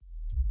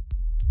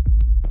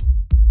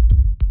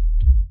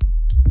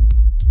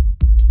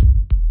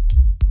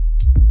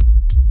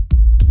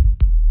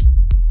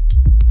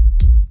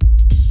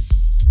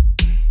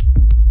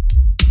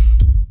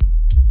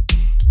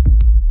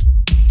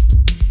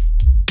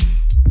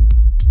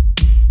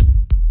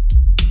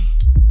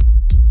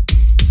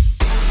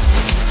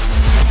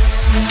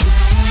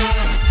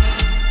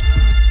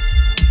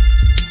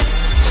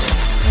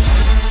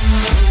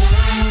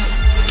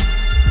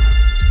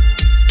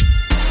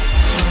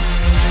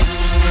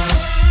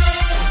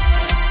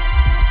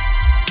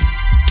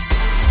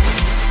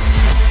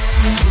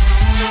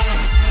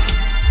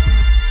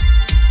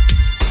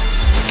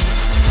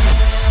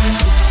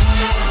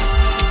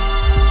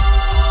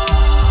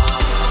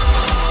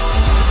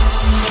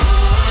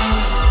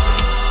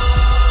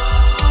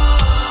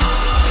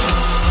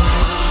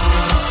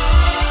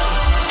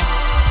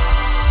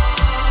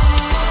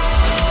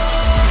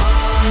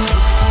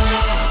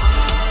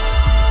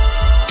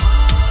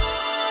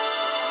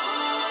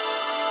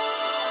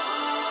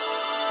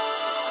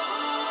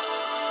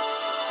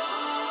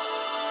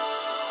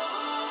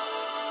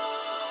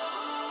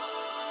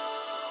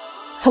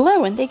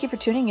Hello, and thank you for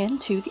tuning in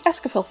to the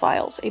Escafil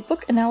Files, a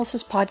book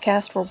analysis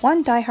podcast where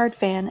one diehard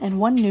fan and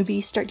one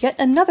newbie start yet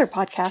another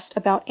podcast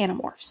about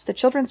Animorphs, the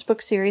children's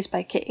book series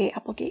by K.A.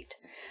 Applegate.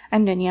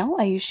 I'm Danielle,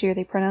 I use she, her,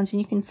 they pronouns,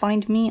 and you can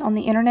find me on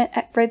the internet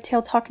at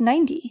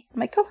RedtailTalk90.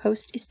 My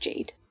co-host is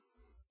Jade.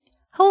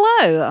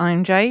 Hello,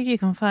 I'm Jade. You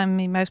can find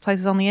me most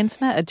places on the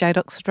internet at Jade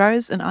Oxford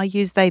Rose, and I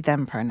use they,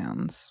 them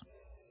pronouns.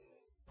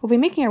 We'll be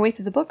making our way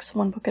through the books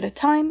one book at a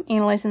time,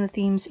 analyzing the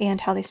themes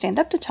and how they stand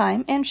up to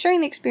time, and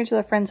sharing the experience with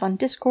our friends on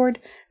Discord,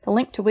 the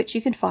link to which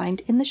you can find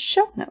in the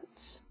show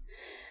notes.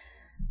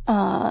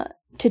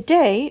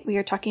 Today, we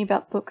are talking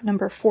about book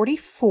number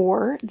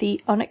 44, The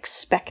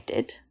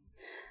Unexpected,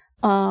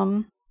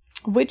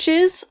 which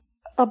is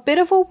a bit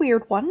of a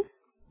weird one.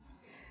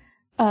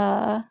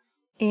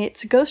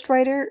 Its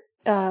ghostwriter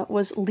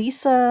was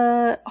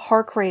Lisa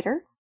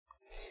Harkrader,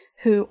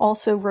 who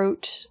also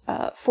wrote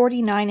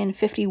 49 and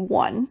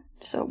 51,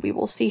 so we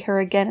will see her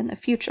again in the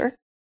future.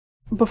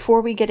 Before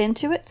we get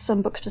into it,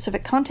 some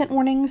book-specific content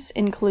warnings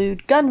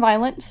include gun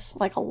violence,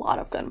 like a lot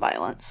of gun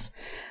violence,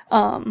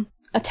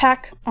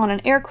 attack on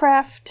an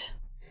aircraft,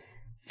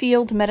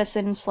 field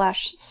medicine /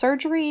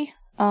 surgery,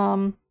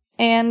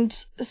 and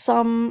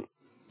some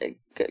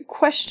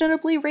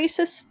questionably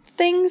racist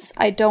things.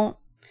 I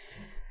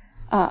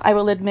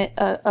will admit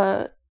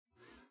a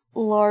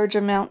large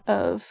amount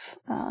of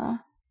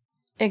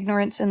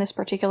ignorance in this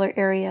particular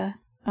area,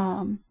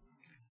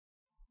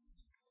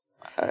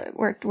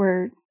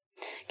 where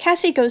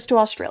Cassie goes to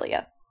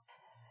Australia.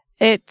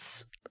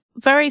 It's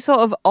very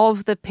sort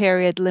of the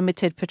period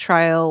limited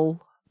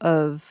portrayal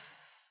of...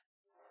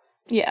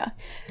 Yeah.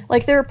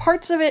 Like, there are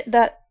parts of it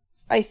that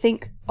I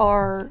think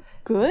are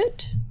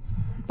good,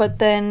 but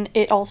then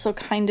it also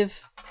kind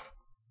of...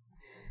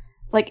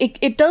 Like,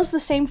 it does the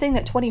same thing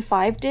that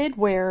 25 did,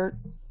 where...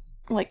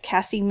 like,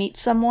 Cassie meets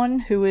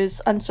someone who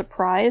is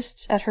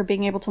unsurprised at her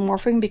being able to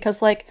morphing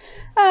because, like,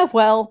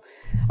 well,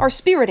 our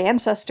spirit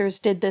ancestors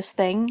did this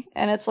thing,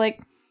 and it's like,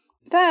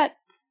 that,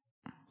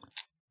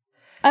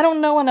 I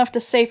don't know enough to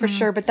say for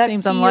sure, but that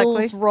seems feels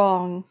unlikely.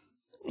 Wrong.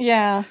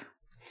 Yeah.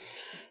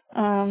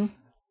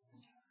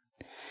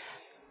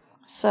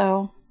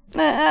 So,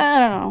 I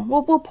don't know.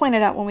 We'll point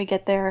it out when we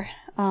get there.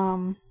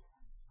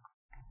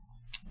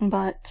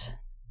 But...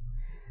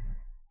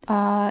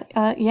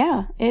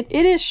 yeah, it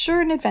is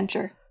sure an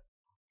adventure.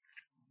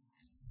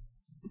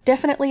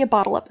 Definitely a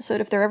bottle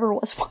episode if there ever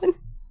was one.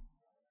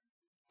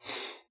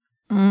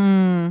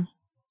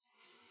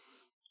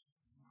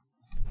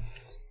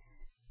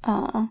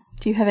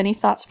 Do you have any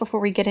thoughts before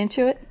we get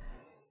into it?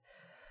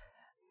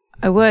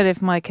 I would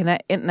if my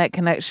internet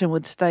connection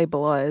would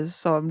stabilize,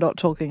 so I'm not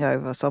talking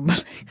over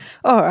somebody.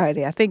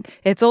 Alrighty, I think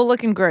it's all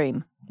looking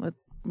green.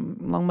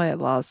 Long may it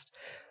last.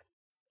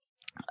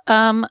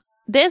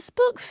 This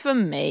book, for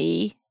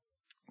me,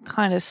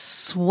 kind of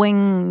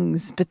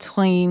swings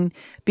between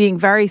being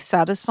very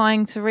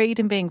satisfying to read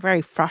and being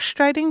very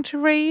frustrating to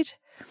read.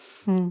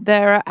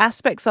 There are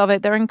aspects of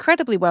it that are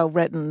incredibly well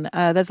written.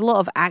 There's a lot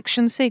of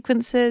action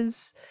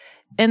sequences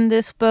in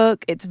this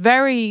book. It's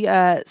very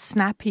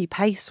snappy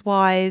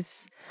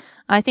pace-wise.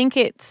 I think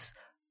it's,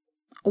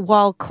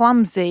 while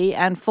clumsy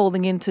and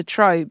falling into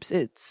tropes,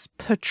 its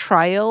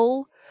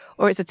portrayal,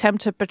 or its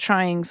attempt at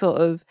portraying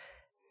sort of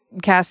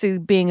Cassie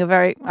being a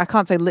very, I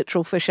can't say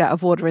literal fish out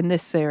of water in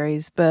this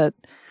series, but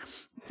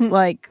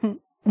like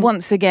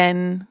once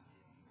again,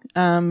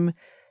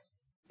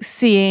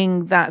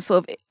 seeing that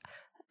sort of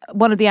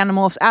one of the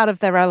Animorphs out of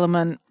their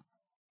element,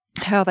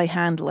 how they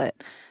handle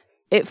it.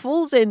 It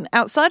falls in,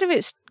 outside of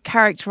its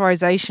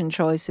characterization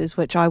choices,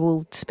 which I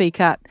will speak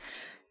at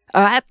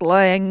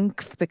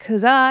length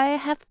because I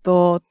have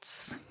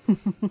thoughts.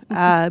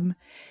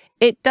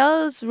 It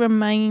does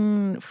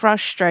remain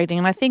frustrating,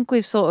 and I think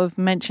we've sort of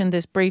mentioned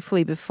this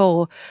briefly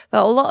before,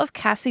 that a lot of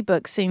Cassie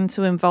books seem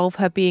to involve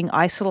her being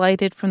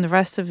isolated from the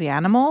rest of the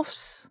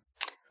Animorphs.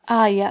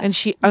 Yes. And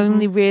she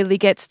only really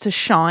gets to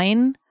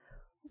shine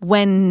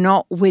when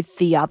not with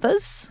the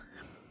others.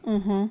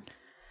 Mm-hmm.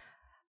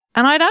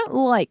 And I don't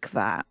like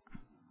that.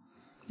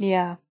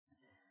 Yeah.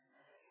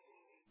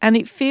 And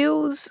it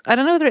feels, I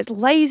don't know whether it's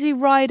lazy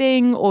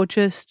writing or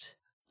just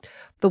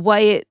the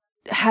way it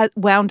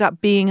wound up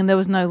being, and there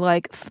was no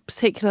like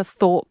particular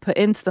thought put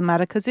into the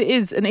matter, because it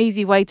is an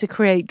easy way to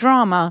create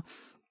drama,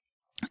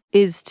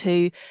 is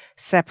to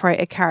separate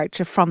a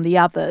character from the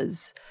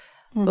others.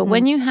 But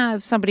when you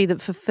have somebody that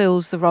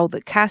fulfills the role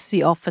that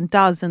Cassie often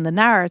does in the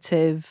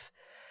narrative,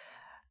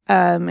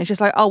 it's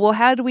just like, oh, well,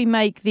 how do we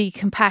make the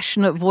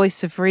compassionate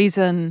voice of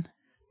reason,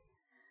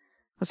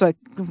 sorry,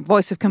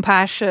 voice of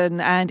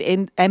compassion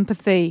and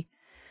empathy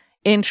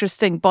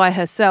interesting by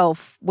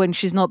herself when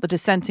she's not the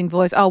dissenting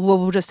voice? Oh, well,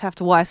 we'll just have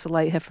to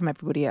isolate her from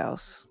everybody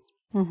else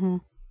and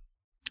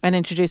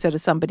introduce her to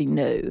somebody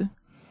new.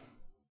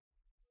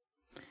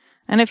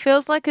 And it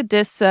feels like a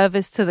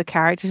disservice to the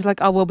character. She's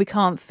like, oh, well, we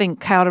can't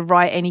think how to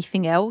write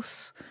anything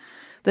else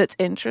that's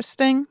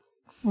interesting.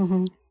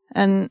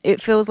 And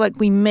it feels like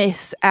we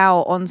miss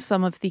out on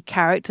some of the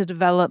character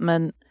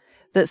development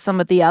that some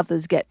of the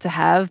others get to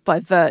have by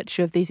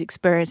virtue of these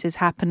experiences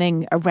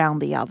happening around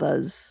the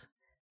others.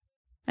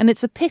 And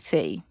it's a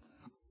pity.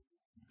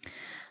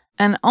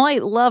 And I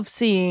love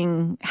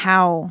seeing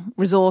how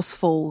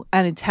resourceful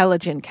and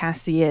intelligent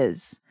Cassie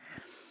is,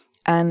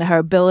 and her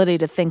ability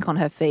to think on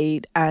her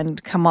feet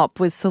and come up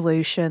with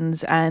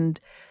solutions and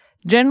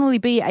generally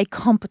be a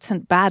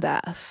competent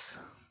badass.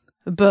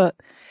 But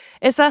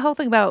it's that whole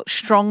thing about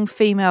strong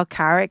female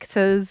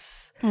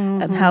characters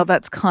and how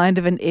that's kind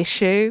of an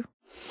issue.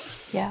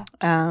 Yeah.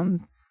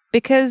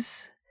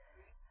 Because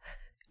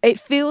it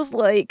feels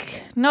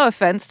like, no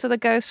offense to the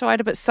Ghost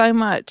Rider, but so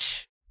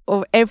much,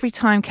 or every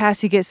time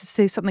Cassie gets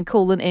to do something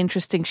cool and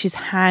interesting, she's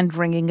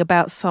hand-wringing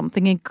about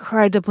something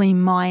incredibly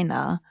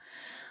minor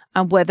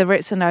and whether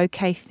it's an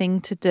okay thing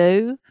to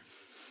do.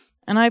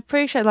 And I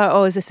appreciate, like,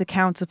 oh, is this a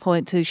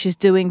counterpoint to she's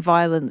doing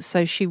violence,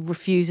 so she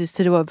refuses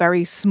to do a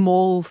very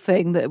small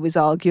thing that was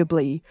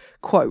arguably,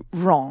 quote,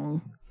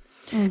 wrong,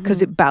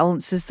 because it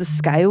balances the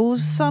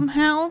scales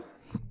somehow.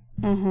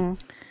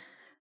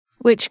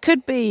 Which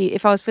could be,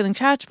 if I was feeling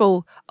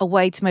charitable, a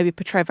way to maybe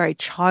portray a very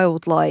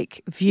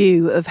childlike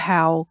view of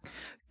how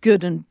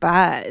good and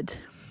bad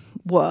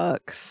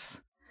works.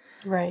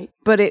 Right.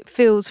 But it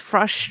feels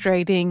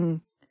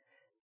frustrating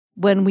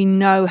when we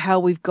know how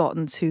we've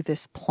gotten to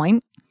this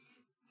point,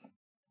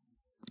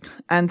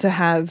 and to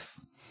have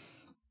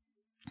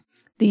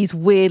these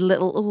weird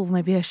little, oh,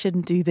 maybe I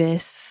shouldn't do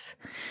this.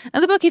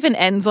 And the book even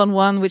ends on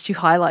one, which you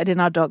highlighted in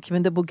our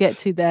document that we'll get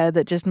to there,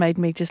 that just made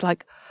me just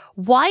like,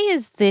 why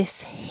is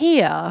this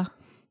here?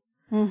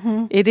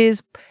 It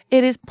is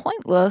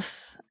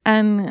pointless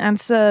and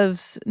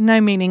serves no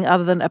meaning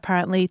other than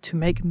apparently to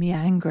make me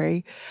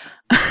angry.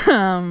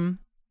 But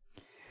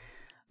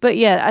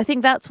yeah, I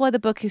think that's why the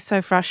book is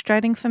so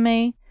frustrating for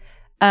me.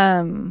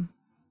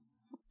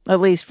 At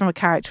least from a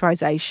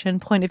characterization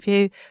point of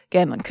view.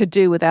 Again, I could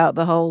do without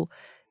the whole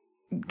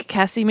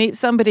Cassie meets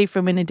somebody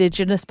from an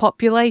indigenous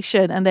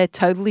population and they're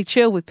totally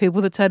chill with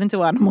people that turn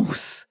into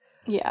animals.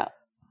 Yeah.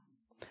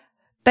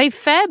 They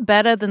fare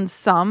better than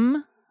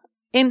some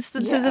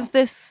instances of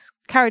this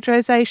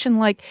characterization.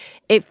 Like,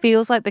 it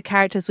feels like the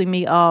characters we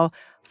meet are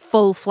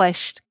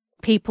full-fleshed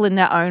people in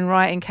their own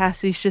right, and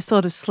Cassie's just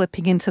sort of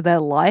slipping into their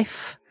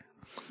life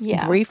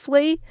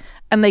briefly,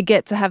 and they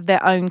get to have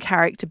their own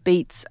character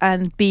beats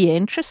and be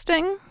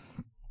interesting.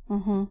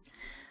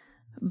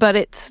 But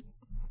it's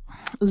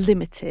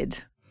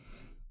limited,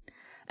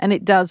 and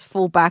it does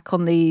fall back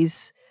on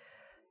these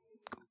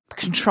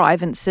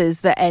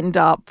contrivances that end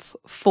up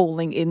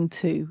falling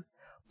into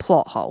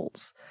plot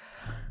holes,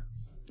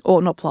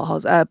 or not plot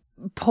holes,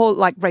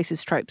 like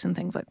racist tropes and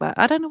things like that.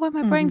 I don't know why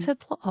my brain said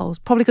plot holes.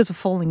 Probably because of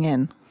falling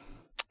in.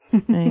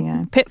 There you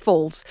go.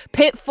 Pitfalls.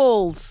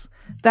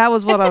 That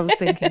was what I was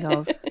thinking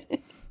of.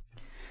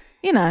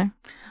 You know.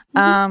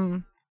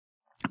 But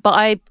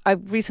I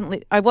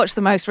watched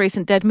the most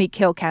recent Dead Meat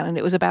Kill Count, and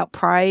it was about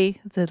Prey,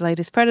 the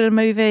latest Predator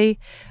movie.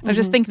 And I was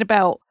just thinking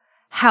about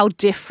how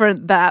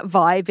different that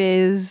vibe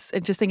is,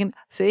 and just thinking,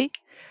 see,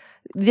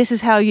 this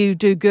is how you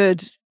do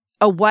good.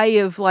 A way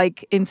of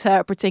like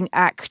interpreting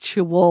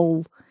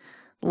actual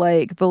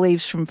like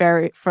beliefs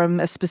from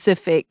a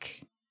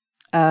specific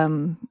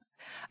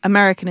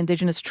American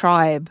indigenous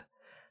tribe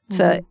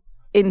to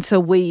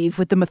interweave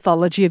with the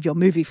mythology of your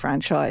movie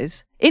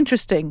franchise.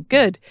 Interesting,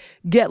 good.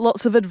 Get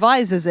lots of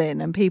advisors in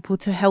and people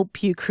to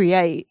help you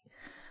create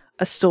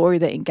a story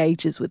that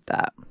engages with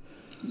that.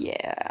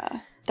 Yeah.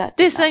 That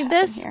This ain't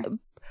this, here.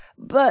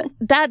 but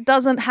that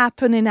doesn't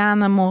happen in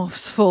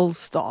Animorphs, full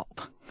stop.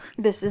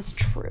 This is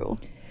true.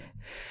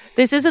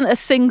 This isn't a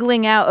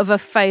singling out of a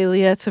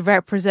failure to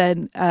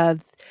represent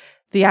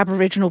the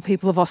Aboriginal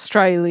people of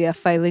Australia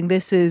failing.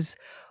 This is,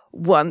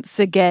 once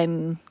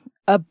again,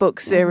 a book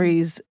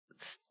series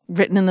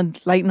written in the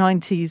late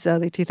 90s,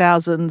 early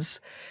 2000s,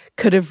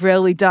 could have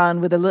really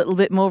done with a little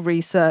bit more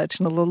research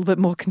and a little bit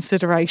more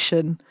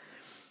consideration.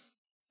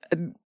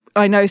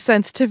 I know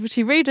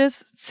sensitivity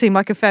readers seem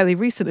like a fairly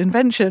recent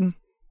invention,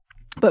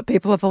 but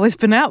people have always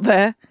been out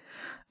there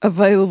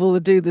available to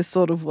do this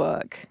sort of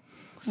work.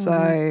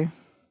 So...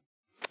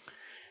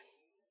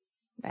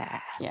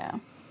 Yeah.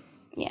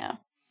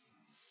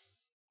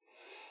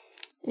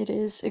 It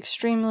is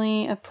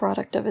extremely a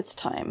product of its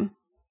time.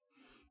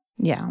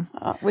 Yeah.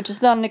 Which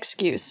is not an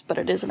excuse, but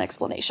it is an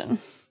explanation.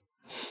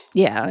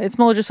 Yeah, it's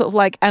more just sort of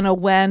like an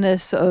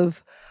awareness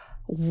of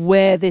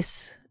where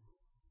this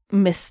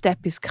misstep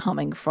is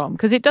coming from.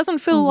 Because it doesn't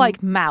feel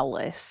like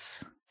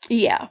malice.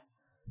 Yeah.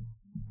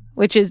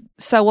 Which is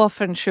so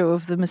often true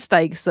of the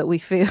mistakes that we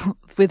feel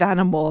with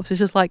Animorphs. It's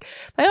just like,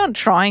 they aren't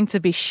trying to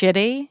be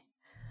shitty.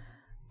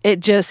 It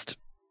just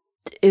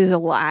is a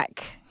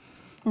lack.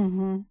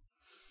 You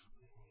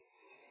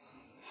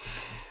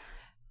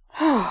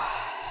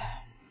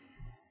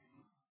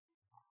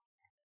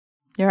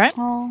right?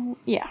 Oh,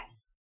 yeah.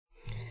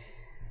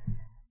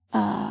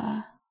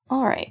 All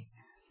right.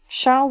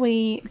 Shall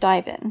we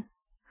dive in?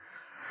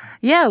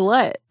 Yeah,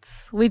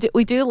 let's. We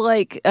do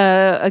like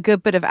a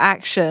good bit of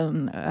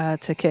action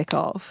to kick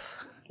off.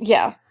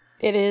 Yeah,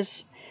 it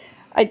is.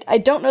 I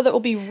don't know that we'll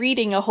be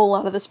reading a whole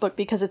lot of this book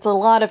because it's a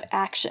lot of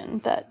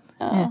action that...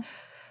 Yeah.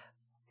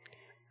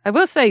 I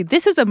will say,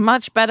 this is a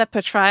much better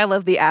portrayal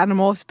of the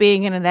Animorphs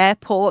being in an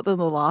airport than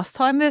the last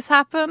time this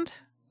happened.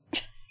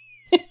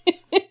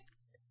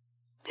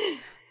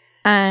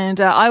 And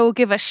I will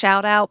give a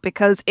shout out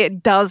because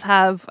it does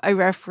have a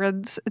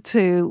reference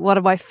to one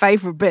of my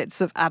favourite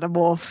bits of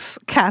Animorphs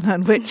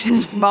canon, which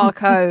is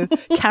Marco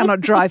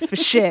cannot drive for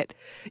shit,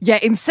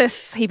 yet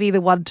insists he be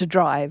the one to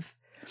drive.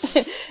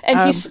 And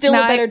he's still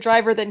a better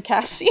driver than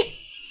Cassie.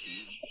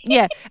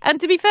 Yeah,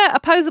 and to be fair,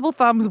 opposable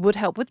thumbs would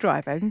help with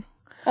driving.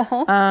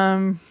 Uh-huh.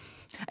 And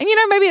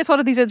maybe it's one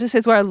of these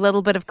instances where a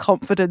little bit of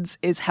confidence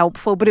is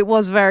helpful, but it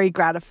was very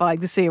gratifying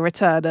to see a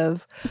return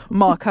of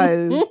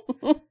Marco's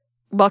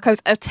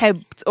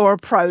attempt or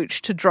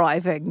approach to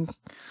driving,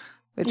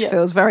 which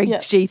feels very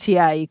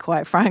GTA,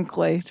 quite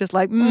frankly. Just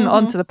like,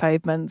 onto the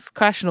pavements,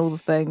 crashing all the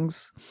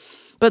things.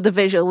 But the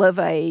visual of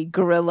a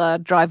gorilla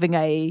driving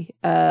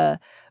a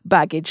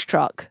baggage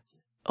truck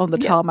on the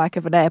tarmac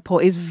of an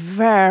airport is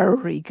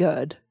very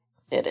good.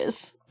 It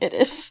is.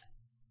 It's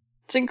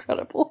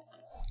incredible.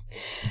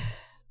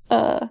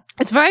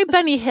 It's very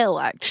Benny Hill,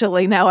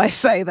 actually, now I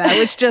say that,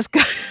 which just...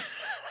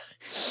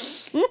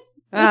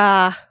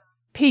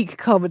 peak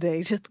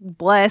comedy. Just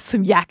blast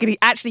some yakety.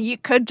 Actually, you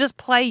could just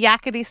play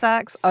yakety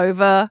sax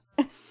over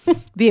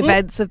the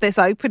events of this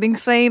opening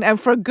scene, and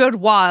for a good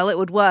while it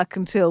would work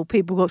until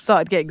people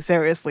started getting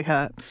seriously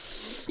hurt.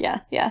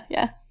 Yeah.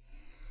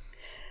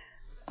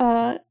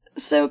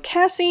 So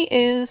Cassie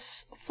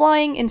is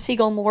flying in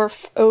Seagull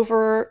Morph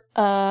over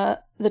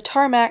the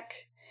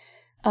tarmac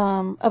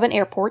of an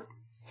airport.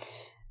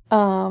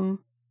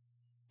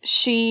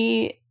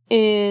 She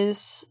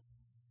is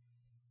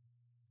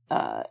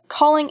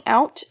calling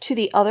out to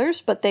the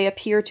others, but they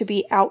appear to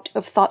be out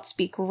of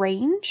Thoughtspeak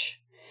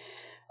range.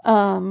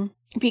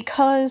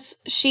 Because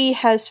she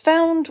has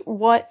found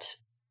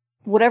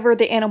whatever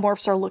the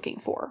Animorphs are looking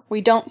for.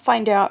 We don't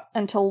find out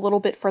until a little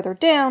bit further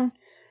down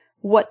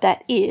what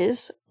that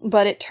is,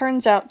 but it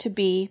turns out to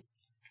be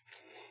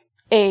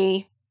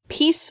a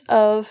piece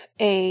of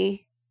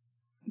a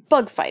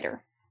bug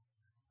fighter.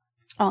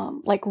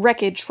 Like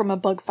wreckage from a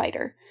bug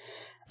fighter.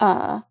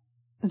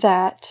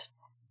 That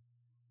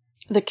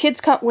the kids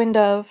caught wind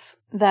of,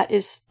 that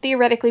is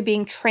theoretically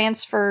being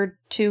transferred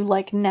to,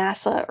 like,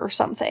 NASA or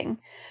something.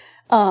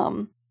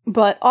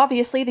 But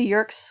obviously the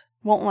Yeerks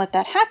won't let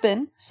that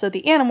happen, so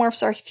the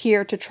Animorphs are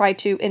here to try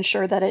to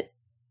ensure that it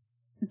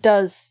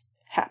does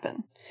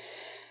happen.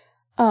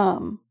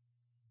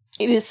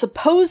 It is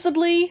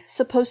supposedly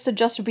supposed to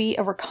just be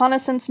a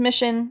reconnaissance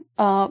mission,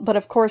 but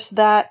of course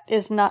that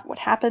is not what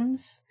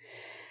happens.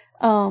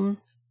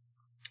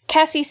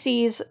 Cassie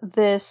sees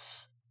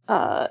this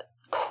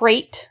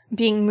crate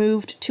being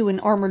moved to an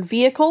armored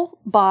vehicle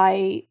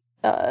by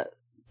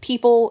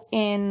people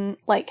in,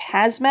 like,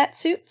 hazmat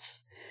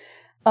suits,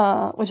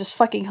 which is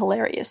fucking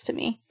hilarious to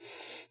me.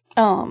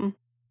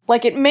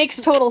 Like, it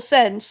makes total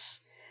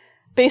sense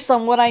based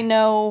on what I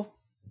know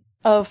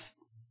of,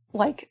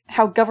 like,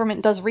 how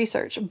government does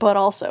research, but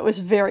also is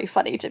very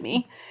funny to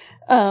me.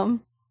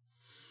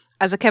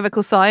 As a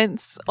chemical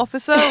science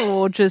officer,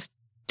 or just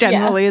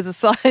generally as a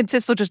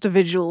scientist, or just a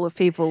visual of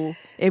people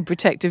in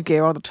protective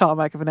gear on the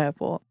tarmac of an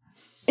airport?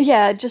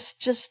 Yeah,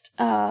 just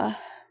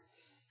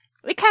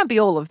it can be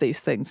all of these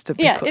things, to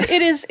be clear.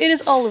 It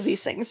is all of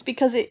these things,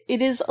 because it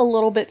is a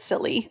little bit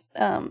silly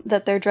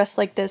that they're dressed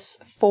like this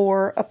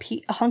for a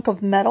hunk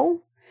of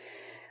metal.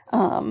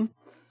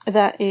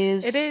 That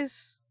is... It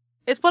is.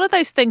 It's one of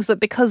those things that,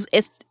 because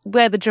it's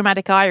where the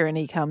dramatic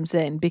irony comes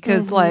in,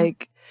 because,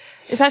 like,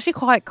 it's actually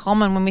quite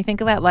common when we think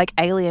about, like,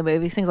 alien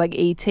movies, things like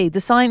E.T., the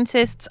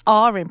scientists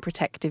are in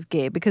protective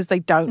gear because they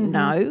don't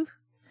know.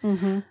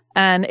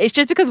 And it's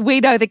just because we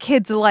know the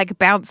kids are, like,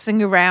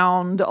 bouncing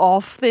around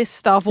off this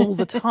stuff all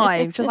the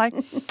time. Just like,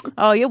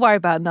 oh, you're worried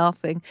about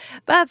nothing.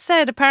 That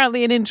said,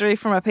 apparently an injury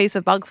from a piece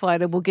of bug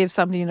fighter will give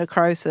somebody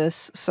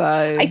necrosis,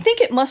 so... I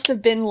think it must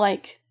have been,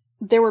 like,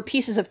 there were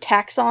pieces of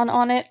taxon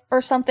on it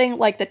or something,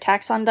 like the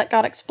taxon that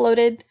got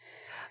exploded.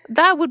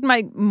 That would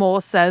make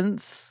more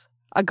sense,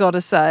 I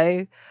gotta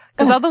say.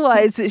 Because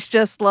otherwise it's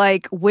just,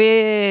 like,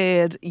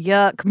 weird,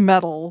 yuck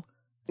metal.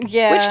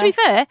 Yeah. Which, to be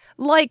fair,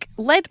 like,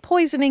 lead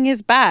poisoning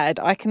is bad.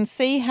 I can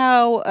see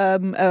how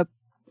a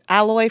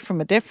alloy from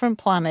a different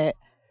planet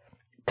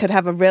could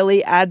have a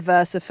really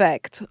adverse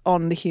effect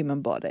on the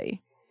human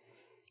body.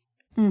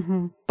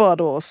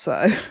 But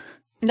also...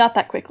 Not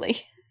that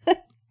quickly.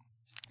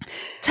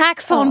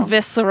 Taxon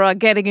viscera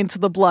getting into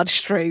the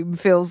bloodstream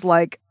feels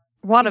like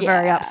what a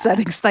very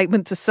upsetting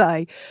statement to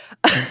say.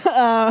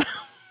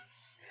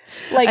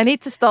 Like, I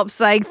need to stop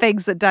saying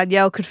things that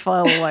Danielle could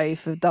file away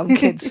for dumb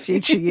kids'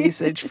 future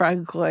usage,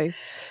 frankly.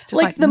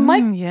 Just like the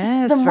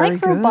very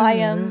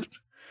microbiome good.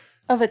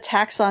 of a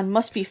taxon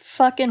must be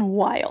fucking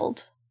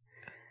wild.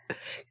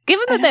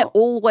 Given that they're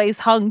always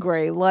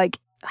hungry, like,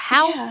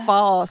 How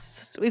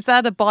fast is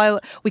that a bio?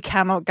 We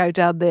cannot go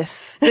down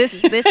this.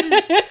 This is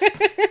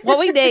what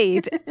we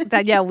need,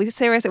 Danielle.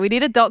 We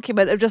need a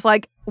document of just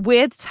like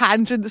weird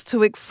tangents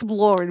to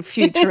explore in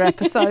future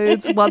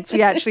episodes once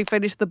we actually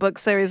finish the book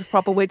series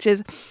proper, which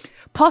is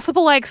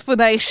possible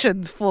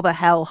explanations for the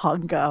hell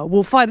hunger.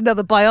 We'll find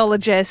another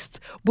biologist.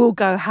 We'll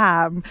go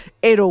ham.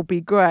 It'll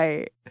be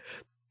great.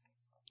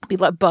 Be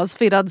like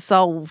BuzzFeed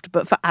Unsolved,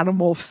 but for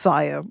animorph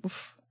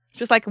science.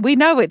 Just like, we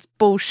know it's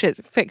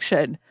bullshit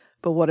fiction,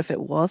 but what if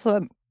it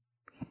wasn't?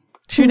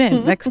 Tune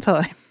in next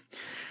time.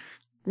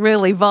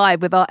 Really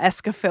vibe with our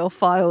Escafil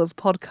Files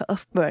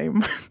podcast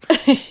name.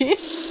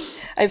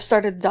 I've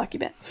started the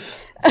document.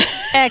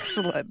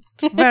 Excellent.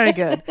 Very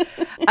good.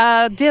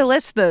 Dear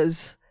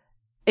listeners,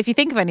 if you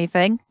think of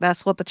anything,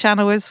 that's what the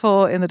channel is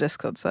for in the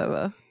Discord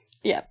server.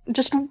 Yeah,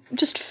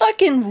 just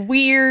fucking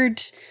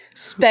weird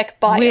spec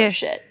bio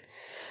shit.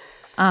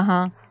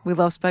 We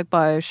love spec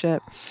bio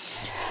shit.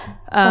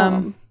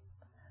 But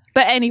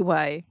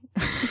anyway,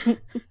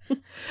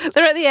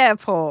 they're at the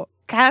airport.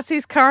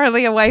 Cassie's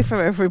currently away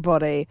from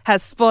everybody,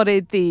 has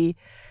spotted the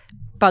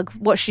bug,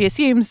 what she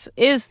assumes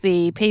is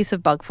the piece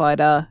of bug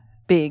fighter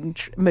being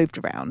moved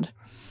around.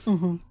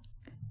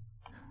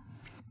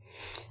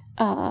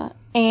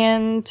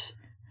 And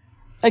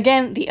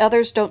again, the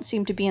others don't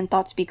seem to be in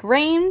Thoughtspeak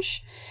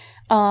range.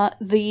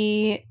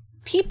 The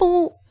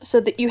people, so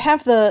that you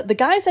have the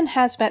guys in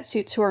hazmat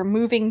suits who are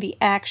moving the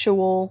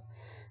actual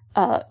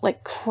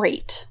like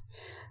crate,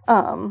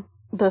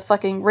 the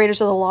fucking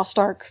Raiders of the Lost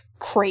Ark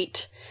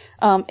crate,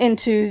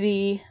 into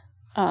the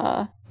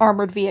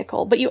armored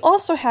vehicle. But you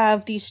also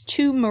have these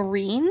two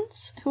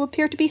Marines who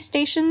appear to be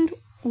stationed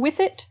with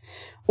it,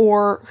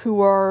 or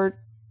who are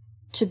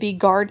to be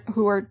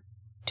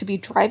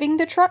driving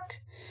the truck.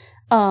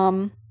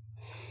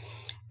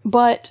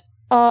 But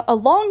a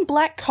long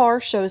black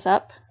car shows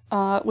up,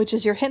 which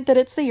is your hint that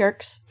it's the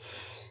Yeerks.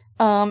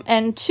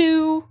 And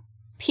two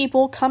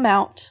people come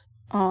out.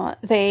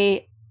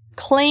 They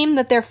claim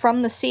that they're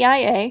from the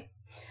CIA,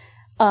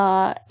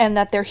 and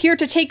that they're here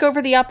to take over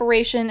the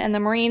operation, and the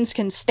Marines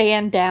can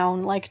stand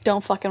down, like,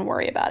 don't fucking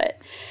worry about it.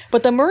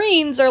 But the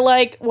Marines are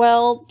like,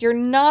 well, you're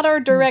not our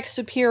direct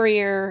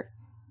superior.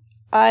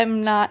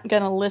 I'm not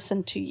gonna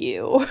listen to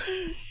you.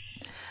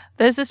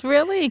 There's this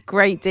really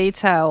great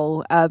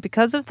detail,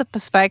 because of the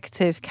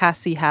perspective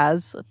Cassie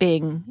has,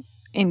 being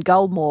in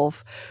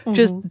Gullmorph,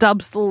 just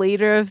dubs the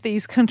leader of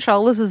these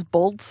controllers as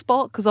Bald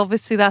Spot, because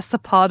obviously that's the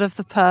part of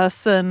the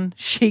person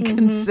she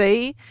can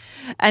see.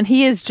 And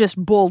he is just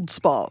Bald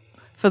Spot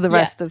for the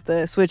rest of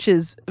this, which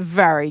is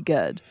very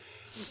good.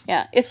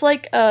 Yeah, it's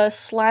like a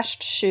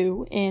slashed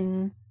shoe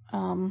in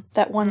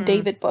that one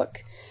David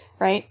book,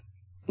 right?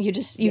 You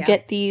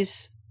get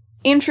these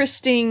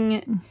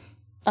interesting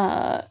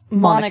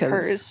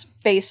monikers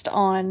based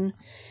on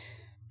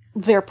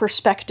their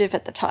perspective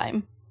at the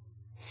time.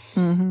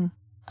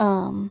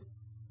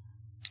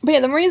 But yeah,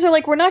 the Marines are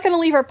like, we're not going to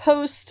leave our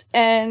post,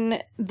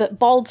 and the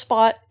Bald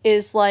Spot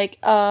is like,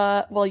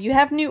 well, you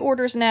have new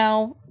orders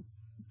now,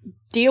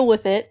 deal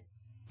with it.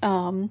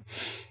 The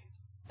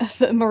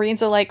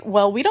Marines are like,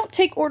 well, we don't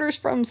take orders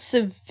from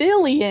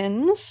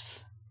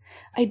civilians.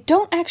 I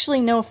don't actually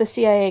know if the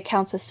CIA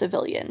counts as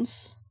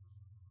civilians.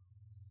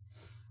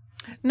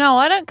 No,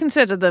 I don't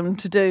consider them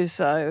to do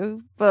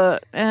so,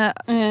 but I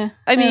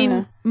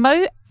mean,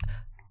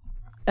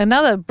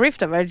 another brief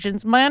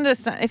divergence. My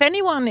understanding, if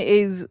anyone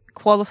is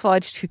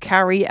qualified to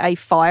carry a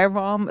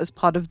firearm as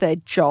part of their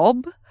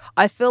job,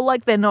 I feel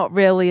like they're not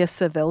really a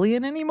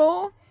civilian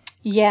anymore.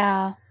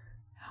 Yeah.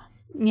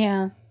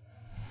 Yeah.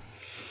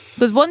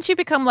 Because once you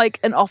become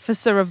like an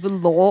officer of the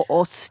law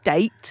or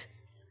state,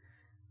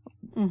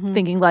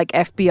 thinking like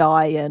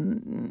FBI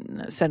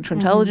and Central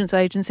Intelligence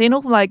Agency and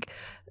all like,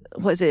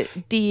 what is it,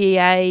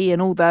 DEA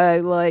and all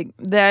that, like,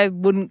 they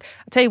wouldn't,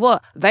 I tell you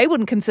what, they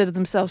wouldn't consider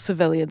themselves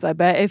civilians, I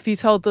bet, if you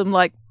told them,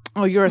 like,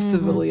 oh, you're a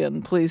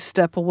civilian, please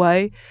step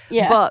away.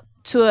 Yeah. But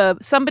to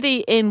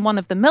somebody in one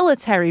of the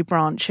military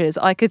branches,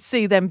 I could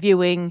see them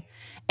viewing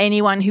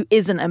anyone who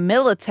isn't a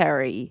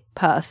military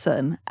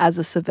person as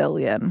a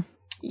civilian.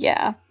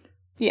 Yeah.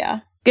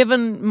 Yeah.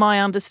 Given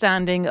my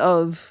understanding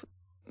of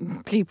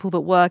people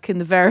that work in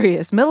the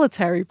various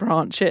military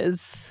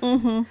branches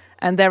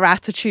and their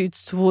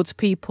attitudes towards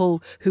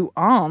people who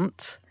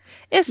aren't,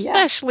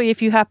 especially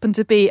if you happen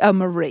to be a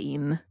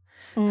Marine,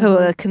 who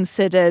are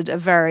considered a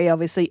very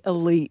obviously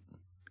elite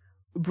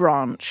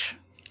branch.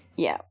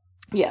 Yeah.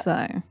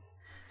 Yeah.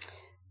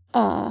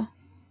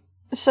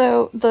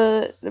 So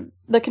the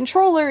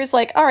controller is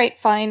like, all right,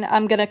 fine,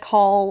 I'm gonna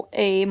call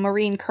a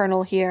Marine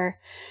colonel here.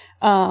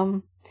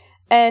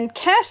 And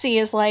Cassie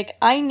is like,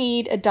 I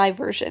need a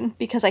diversion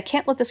because I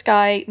can't let this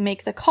guy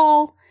make the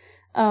call,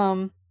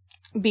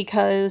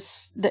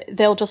 because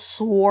they'll just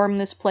swarm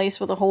this place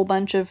with a whole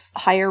bunch of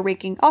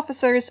higher-ranking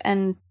officers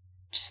and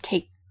just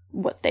take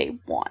what they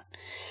want.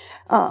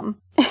 And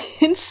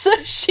so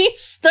she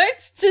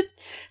starts to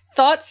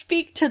thought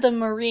speak to the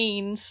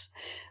Marines,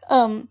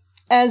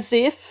 as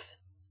if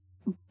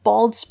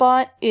Bald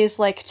Spot is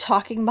like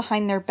talking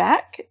behind their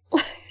back.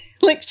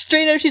 Like,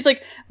 straight up, she's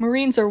like,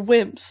 Marines are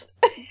wimps.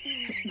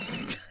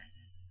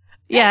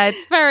 Yeah,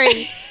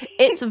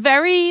 it's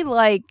very,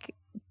 like,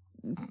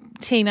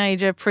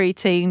 teenager,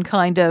 preteen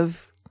kind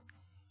of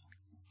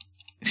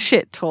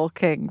shit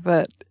talking,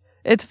 but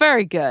it's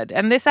very good.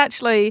 And this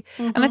actually,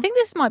 and I think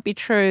this might be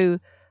true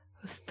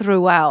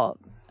throughout,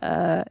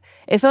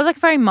 it feels like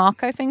a very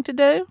Marco thing to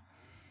do.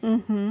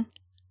 Mm-hmm.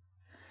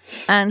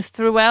 And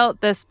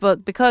throughout this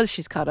book, because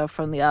she's cut off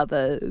from the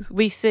others,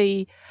 we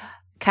see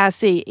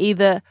Cassie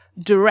either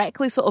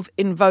directly sort of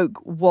invoke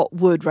what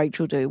would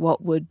Rachel do,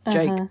 what would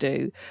Jake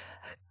do,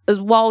 as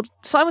while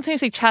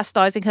simultaneously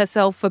chastising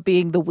herself for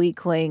being the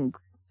weakling.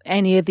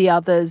 Any of the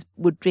others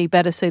would be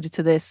better suited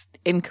to this.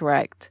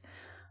 Incorrect.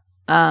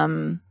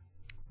 But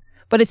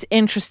it's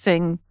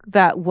interesting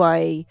that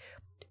way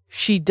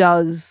she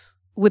does,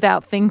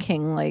 without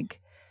thinking, like,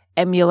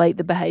 emulate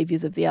the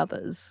behaviors of the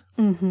others.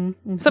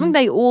 Something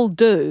they all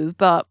do,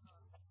 but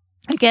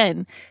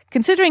again,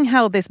 considering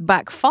how this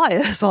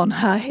backfires on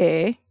her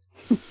here,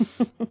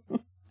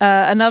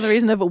 another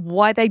reason of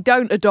why they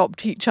don't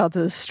adopt each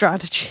other's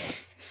strategies.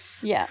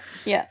 Yeah.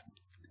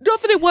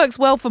 Not that it works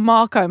well for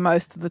Marco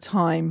most of the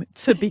time,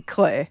 to be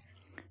clear.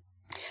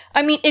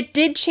 I mean, it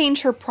did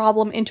change her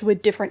problem into a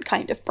different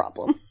kind of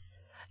problem.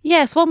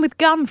 Yes, one with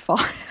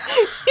gunfire.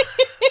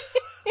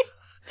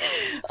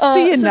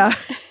 No.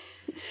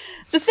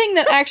 The thing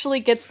that actually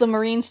gets the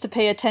Marines to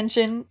pay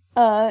attention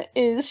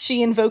is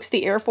she invokes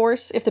the Air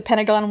Force. If the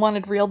Pentagon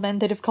wanted real men,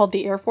 they'd have called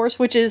the Air Force,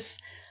 which is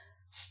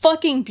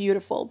fucking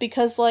beautiful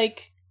because,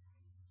 like,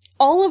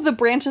 all of the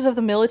branches of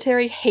the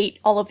military hate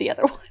all of the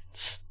other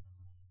ones.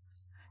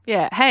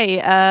 Yeah,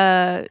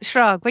 hey,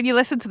 Shrug, when you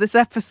listen to this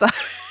episode,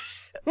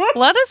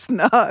 let us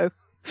know.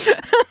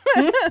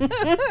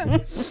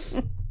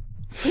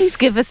 Please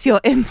give us your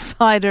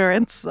insider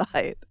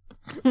insight.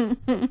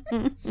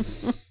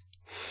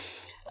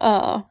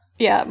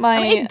 Yeah,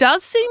 I mean, it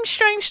does seem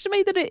strange to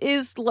me that it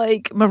is,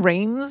 like,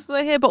 Marines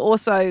they're here, but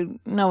also,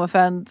 no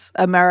offense,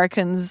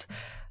 Americans.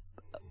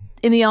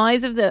 In the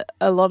eyes of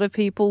a lot of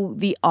people,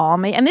 the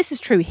army, and this is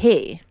true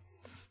here,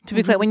 to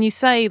be clear, when you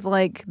say,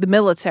 like, the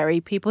military,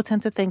 people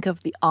tend to think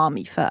of the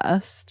army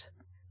first.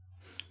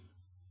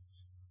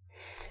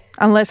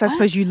 Unless, I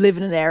suppose, you live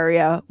in an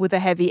area with a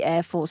heavy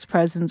Air Force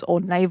presence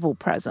or naval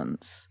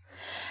presence.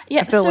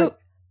 Yeah, so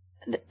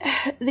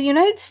the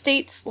United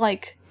States,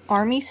 like,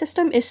 army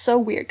system is so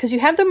weird, because you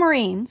have the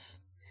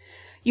Marines,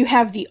 you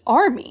have the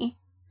Army,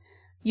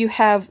 you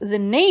have the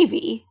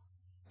Navy,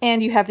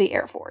 and you have the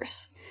Air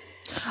Force.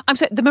 I'm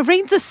sorry, the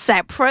Marines are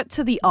separate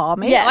to the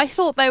Army? Yes. I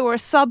thought they were a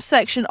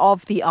subsection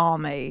of the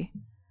Army.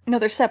 No,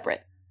 they're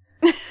separate.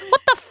 What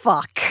the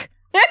fuck?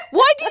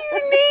 Why do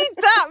you need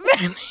that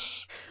many?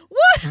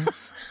 What?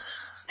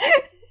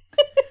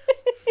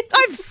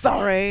 I'm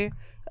sorry.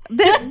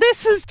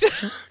 This is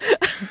just...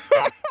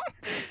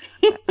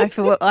 I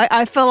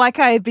feel like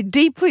I have been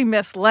deeply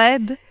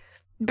misled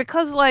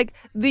because, like,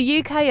 the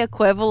UK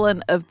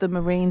equivalent of the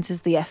Marines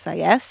is the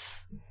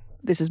SAS.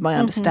 This is my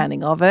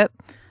understanding of it.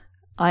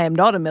 I am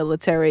not a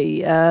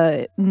military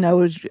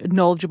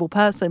knowledgeable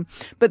person,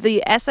 but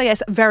the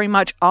SAS very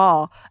much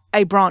are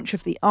a branch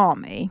of the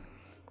army.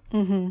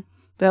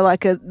 They're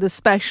like a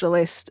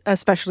specialist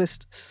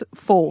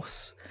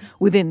force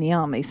within the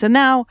army. So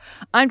now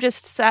I'm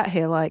just sat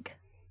here like,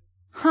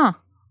 huh.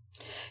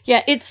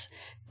 Yeah, it's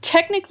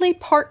technically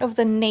part of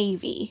the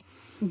Navy,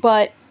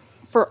 but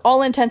for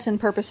all intents and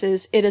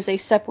purposes, it is a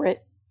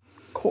separate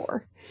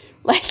corps.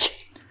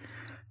 Like,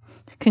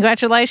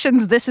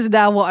 congratulations, this is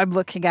now what I'm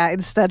looking at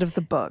instead of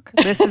the book.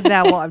 This is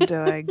now what I'm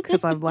doing,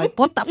 because I'm like,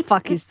 what the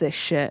fuck is this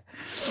shit?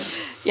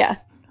 Yeah.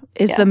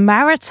 Is the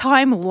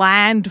Maritime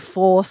Land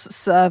Force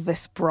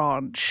Service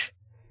Branch.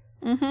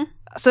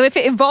 So if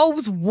it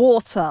involves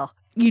water,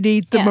 you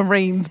need the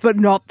Marines, but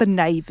not the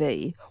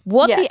Navy.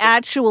 What the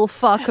actual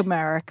fuck,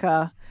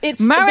 America? It's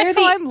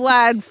Maritime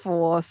Land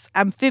Force,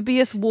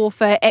 Amphibious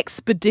Warfare,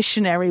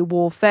 Expeditionary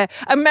Warfare.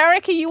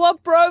 America, you are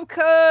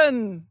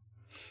broken!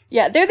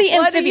 Yeah, they're the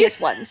amphibious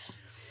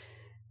ones.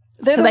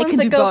 They're the ones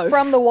that go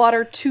from the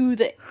water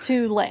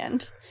to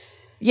land.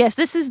 Yes,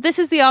 this is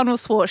the Arnold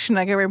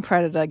Schwarzenegger in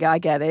Predator. I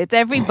get it. It's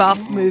every buff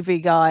movie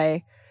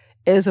guy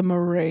is a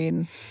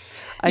Marine.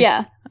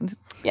 The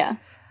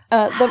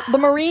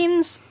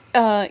Marines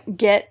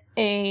get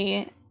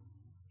a,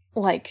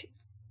 like,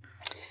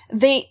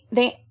 they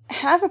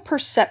have a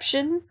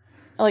perception,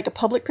 like a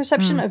public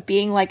perception of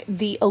being like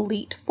the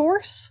elite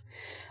force,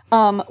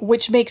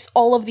 which makes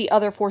all of the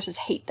other forces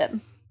hate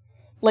them,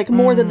 like,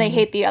 more than they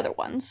hate the other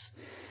ones.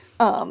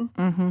 I'm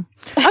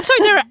sorry,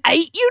 there are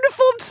 8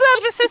 uniformed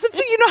services of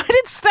the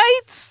United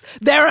States?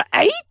 There are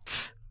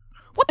 8?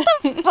 What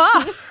the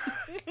fuck?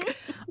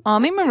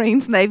 Army,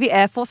 Marines, Navy,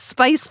 Air Force,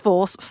 Space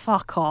Force,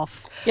 fuck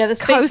off. Yeah, the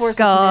Space Force is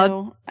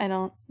new. I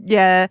don't...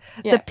 Yeah.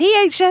 The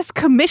PHS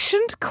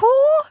Commissioned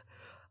Corps?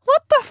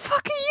 What the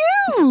fuck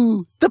are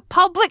you? The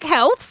Public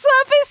Health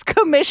Service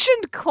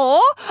Commissioned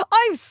Corps?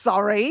 I'm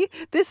sorry.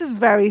 This is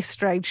very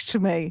strange to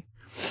me.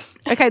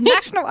 Okay,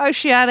 National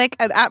Oceanic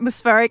and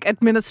Atmospheric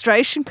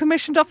Administration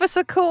Commissioned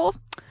Officer Corps.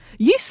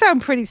 You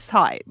sound pretty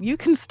tight. You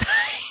can stay.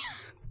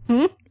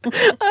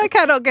 I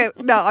cannot get...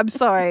 No, I'm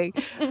sorry.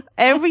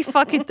 Every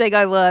fucking thing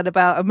I learn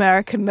about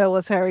American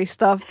military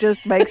stuff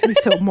just makes me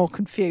feel more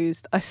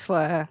confused. I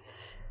swear.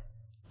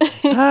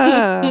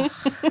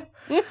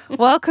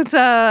 Welcome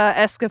to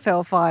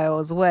Escafil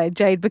Files, where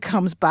Jade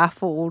becomes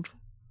baffled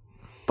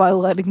by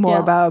learning more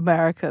about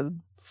Americans.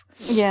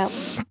 Yeah.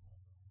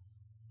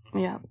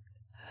 Yeah.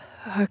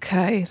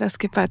 Okay, let's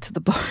get back to the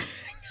book.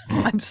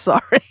 I'm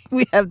sorry.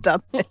 We have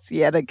done this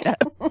yet again.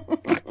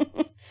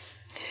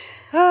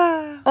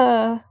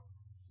 But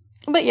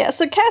yeah,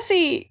 so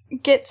Cassie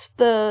gets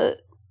the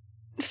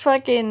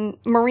fucking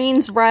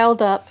Marines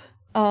riled up,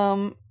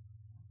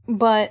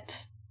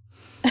 but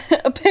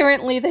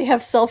apparently they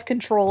have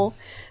self-control,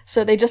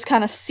 so they just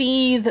kind of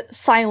seethe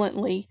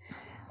silently.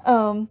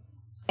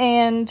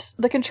 And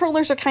the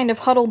controllers are kind of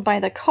huddled by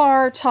the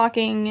car,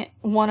 talking.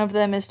 One of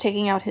them is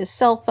taking out his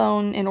cell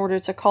phone in order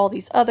to call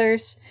these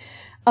others.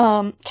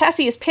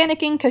 Cassie is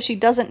panicking because she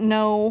doesn't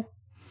know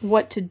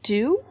what to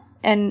do,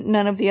 and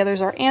none of the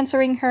others are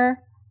answering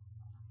her.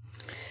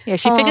 Yeah,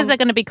 she figures they're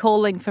going to be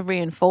calling for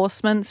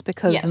reinforcements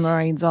because the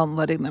Marines aren't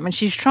letting them. And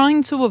she's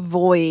trying to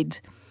avoid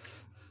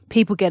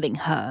people getting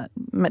hurt,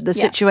 the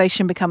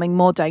situation becoming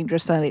more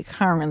dangerous than it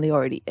currently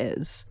already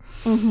is.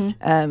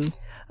 Mm-hmm.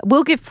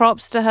 We'll give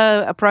props to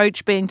her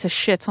approach being to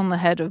shit on the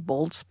head of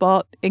Bald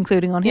Spot,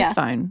 including on his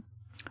phone.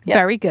 Yep.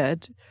 Very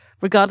good.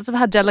 Regardless of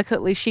how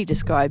delicately she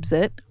describes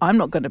it, I'm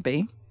not going to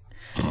be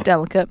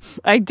delicate.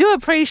 I do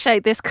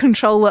appreciate this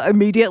controller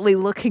immediately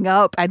looking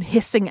up and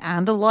hissing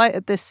Andalite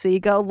at this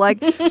seagull.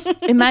 Like,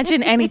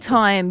 imagine any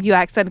time you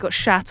accidentally got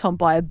shat on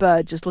by a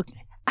bird, just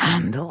looking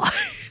Andalite,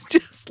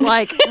 just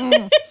like,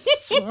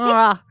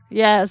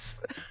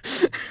 yes.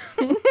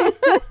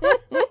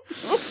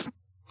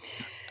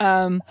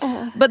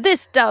 But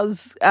this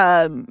does.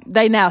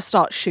 They now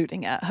start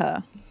shooting at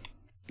her.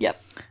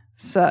 Yep.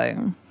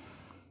 So.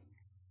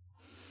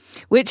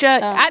 Which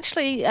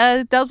actually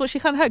does what she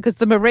can't hurt, because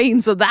the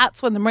Marines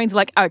that's when the Marines are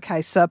like,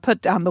 okay, sir,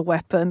 put down the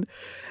weapon.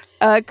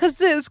 Because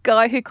this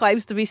guy who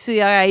claims to be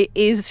CIA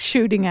is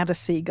shooting at a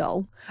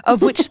seagull,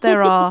 of which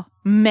there are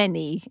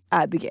many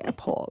at the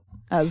airport,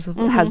 as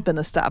has been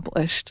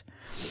established.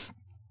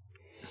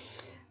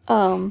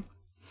 And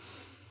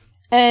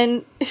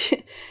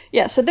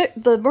yeah, so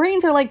the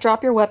Marines are like,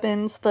 drop your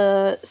weapons.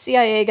 The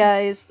CIA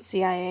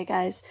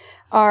guys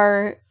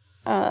are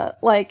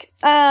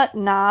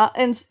nah,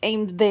 and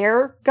aim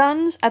their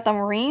guns at the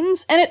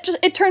Marines, and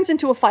it turns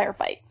into a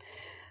firefight.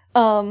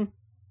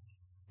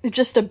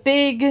 Just a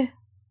big,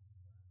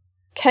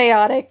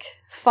 chaotic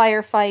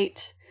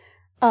firefight.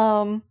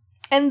 And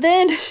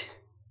then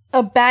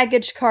a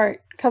baggage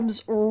cart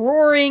comes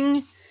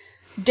roaring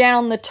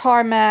down the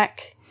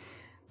tarmac,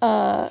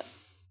 and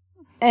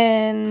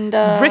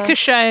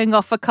ricocheting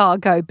off a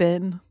cargo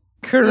bin,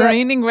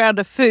 careening around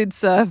a food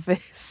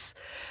service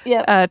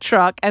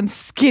truck, and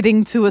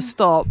skidding to a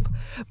stop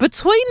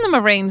between the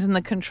Marines and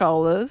the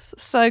controllers.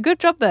 So good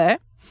job there.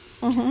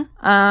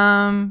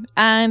 Mm-hmm.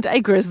 And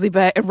a grizzly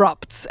bear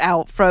erupts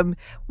out from,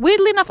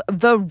 weirdly enough,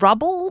 the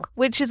rubble,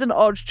 which is an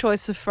odd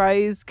choice of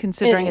phrase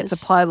considering it's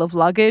a pile of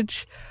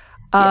luggage.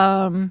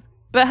 But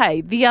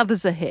hey, the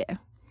others are here.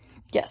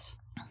 Yes.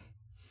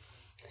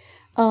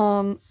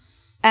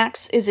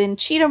 Axe is in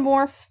cheetah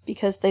morph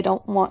because they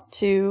don't want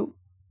to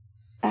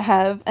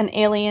have an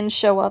alien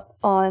show up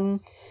on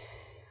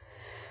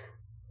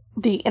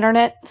the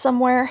internet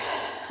somewhere.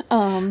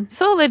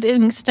 Solid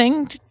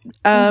instinct.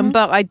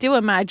 But I do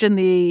imagine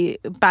the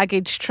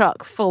baggage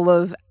truck full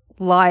of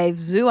live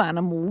zoo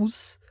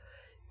animals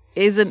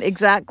isn't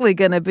exactly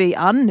going to be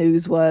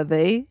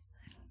unnewsworthy.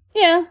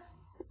 Yeah.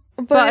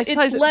 But I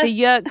suppose the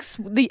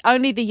Yerks,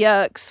 only the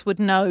Yerks would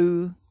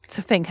know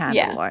to think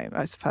Andalite,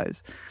 I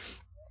suppose.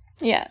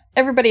 Yeah.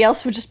 Everybody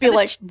else would just be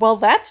like, well,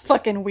 that's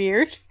fucking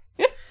weird.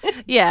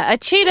 Yeah, a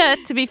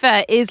cheetah, to be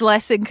fair, is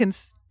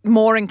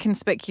more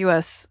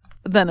inconspicuous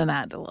than an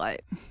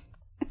Andalite.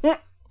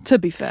 To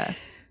be fair.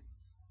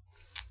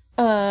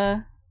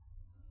 But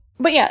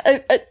yeah,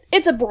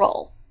 it's a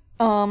brawl.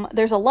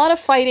 There's a lot of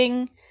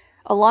fighting,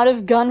 a lot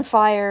of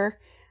gunfire.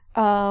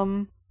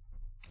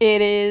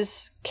 It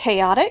is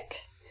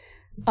chaotic.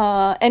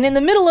 And in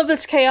the middle of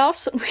this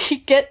chaos, we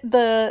get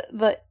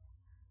the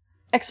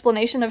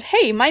explanation of,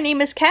 hey, my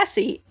name is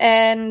Cassie,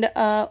 and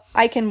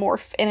I can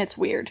morph, and it's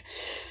weird.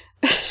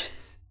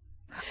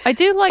 I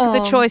do like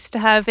the choice to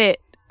have it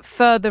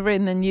further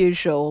in than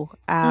usual.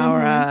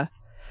 We're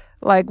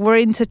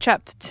into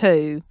chapter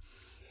 2,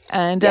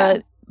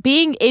 and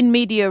being in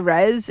media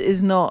res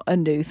is not a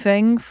new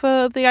thing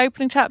for the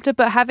opening chapter,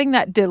 but having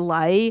that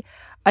delay,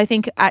 I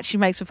think, actually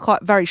makes a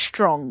very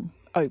strong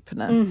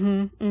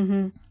opener.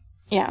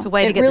 Yeah, it's a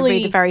way to get the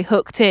reader very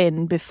hooked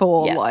in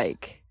before,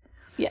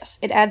 Yes,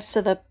 it adds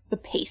to the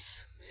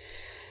pace.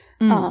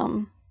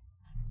 But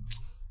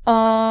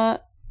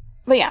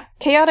yeah,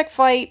 chaotic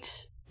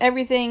fight.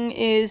 Everything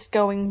is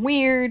going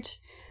weird.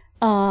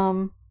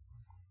 And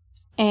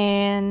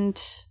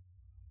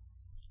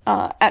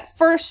at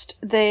first,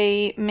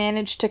 they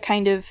managed to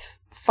kind of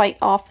fight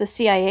off the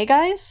CIA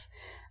guys.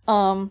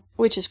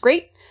 which is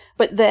great.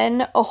 But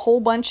then a whole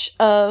bunch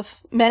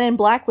of men in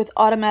black with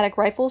automatic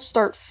rifles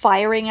start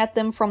firing at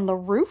them from the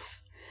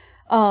roof,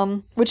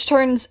 which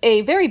turns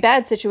a very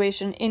bad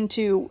situation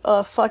into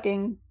a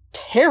fucking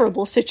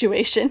terrible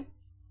situation.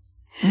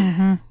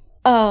 Mm-hmm.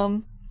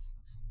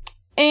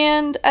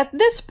 And at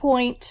this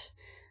point,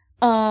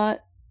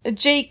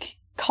 Jake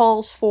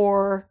calls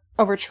for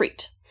a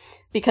retreat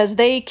because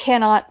they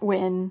cannot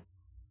win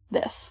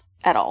this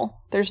at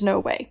all. There's no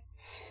way.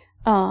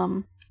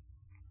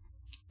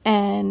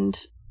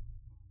 And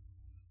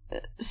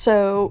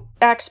so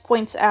Axe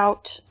points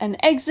out an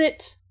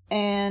exit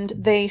and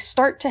they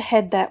start to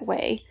head that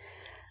way.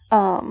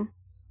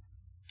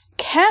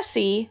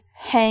 Cassie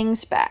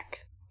hangs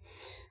back.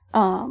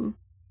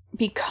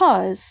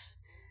 Because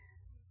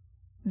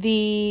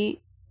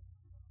the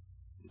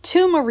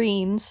two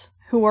Marines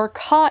who are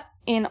caught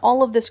in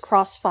all of this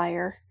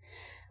crossfire,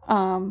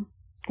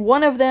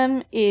 one of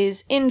them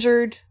is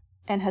injured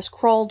and has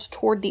crawled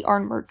toward the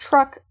armored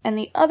truck, and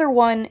the other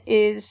one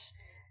is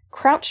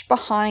crouched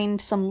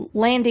behind some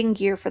landing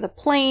gear for the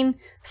plane,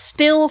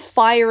 still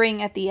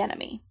firing at the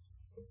enemy.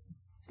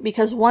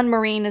 Because one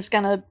Marine is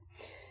gonna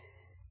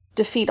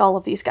defeat all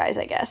of these guys,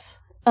 I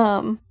guess.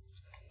 And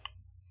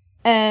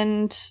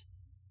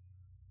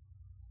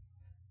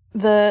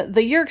the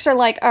Yeerks are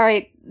like,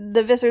 alright,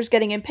 the Visser's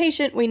getting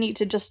impatient, we need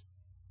to just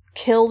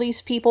kill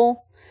these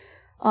people,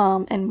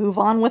 and move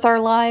on with our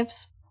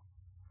lives.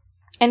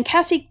 And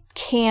Cassie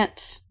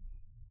can't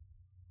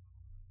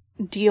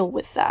deal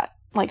with that.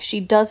 Like, she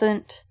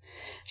doesn't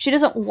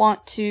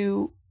want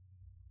to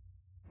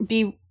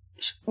be,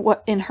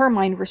 what in her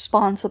mind,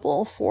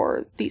 responsible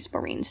for these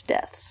Marines'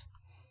 deaths.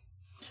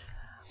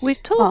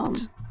 We've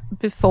talked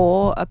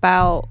before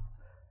about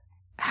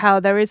how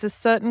there is a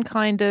certain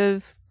kind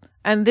of,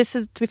 and this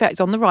is, to be fair, it's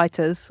on the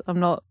writers.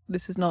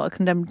 This is not a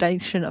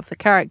condemnation of the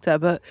character,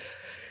 but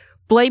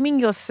blaming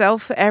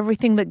yourself for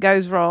everything that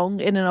goes wrong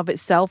in and of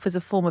itself is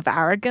a form of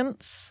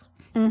arrogance,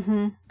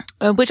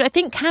 which I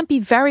think can be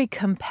very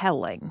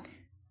compelling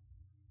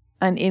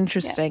and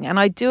interesting. Yeah. And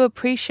I do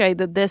appreciate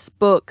that this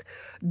book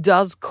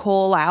does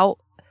call out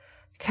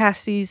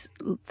Cassie's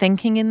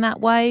thinking in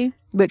that way,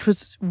 which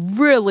was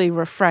really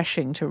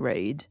refreshing to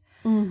read.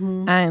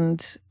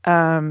 And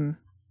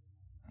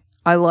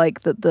I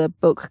like that the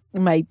book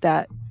made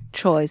that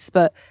choice.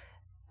 But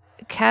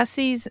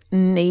Cassie's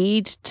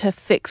need to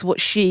fix what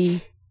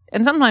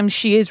and sometimes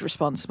she is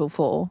responsible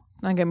for,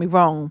 don't get me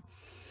wrong,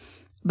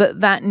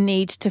 but that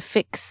need to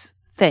fix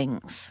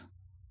things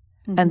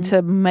and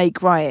to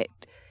make right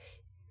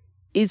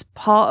is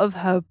part of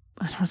her,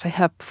 I don't want to say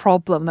her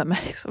problem, that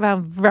makes her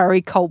sound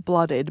very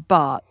cold-blooded,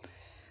 but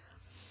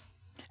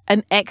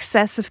an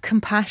excess of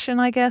compassion,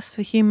 I guess,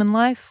 for human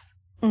life.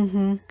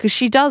 Because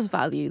she does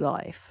value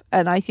life.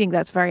 And I think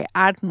that's very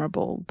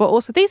admirable. But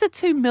also, these are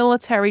two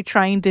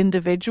military-trained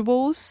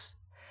individuals.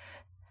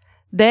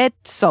 They're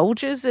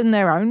soldiers in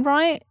their own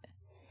right.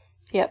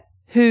 Yep.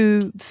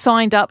 Who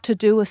signed up to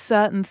do a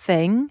certain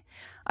thing.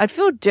 I'd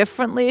feel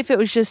differently if it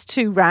was just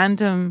two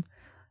random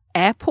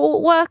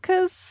airport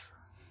workers.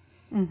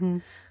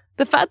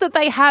 The fact that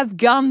they have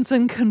guns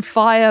and can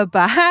fire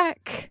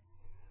back.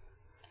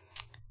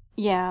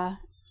 Yeah.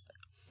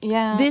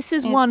 Yeah. This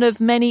is one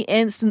of many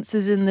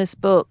instances in this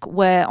book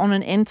where on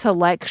an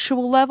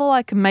intellectual level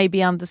I can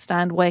maybe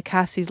understand where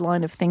Cassie's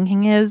line of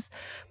thinking is,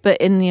 but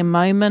in the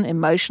moment,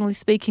 emotionally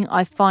speaking,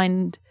 I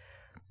find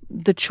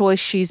the choice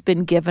she's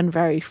been given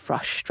very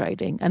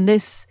frustrating. And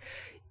this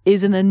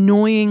is an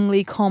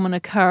annoyingly common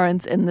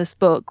occurrence in this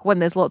book when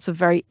there's lots of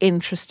very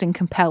interesting,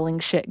 compelling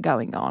shit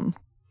going on.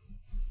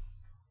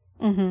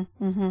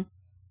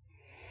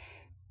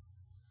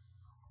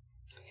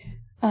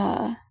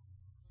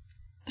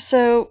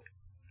 So,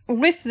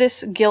 with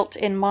this guilt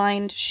in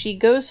mind, she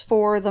goes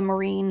for the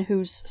Marine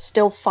who's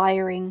still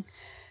firing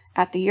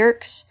at the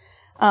Yeerks,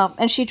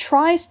 and she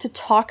tries to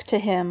talk to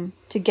him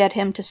to get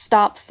him to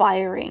stop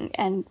firing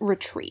and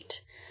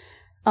retreat.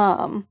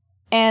 And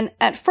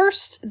at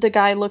first, the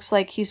guy looks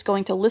like he's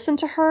going to listen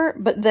to her,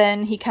 but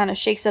then he kind of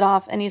shakes it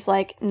off and he's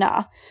like,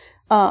 nah,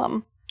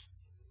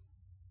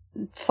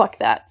 fuck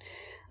that.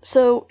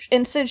 So,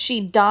 instead she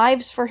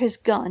dives for his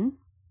gun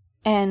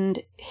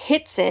and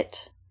hits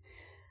it.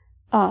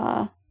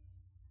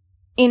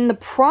 In the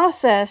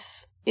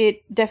process,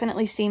 it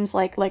definitely seems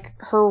like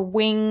her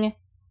wing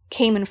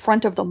came in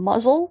front of the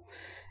muzzle,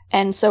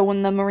 and so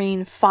when the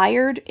Marine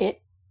fired,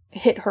 it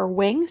hit her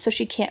wing, so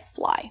she can't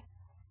fly.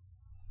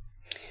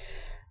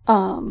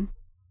 And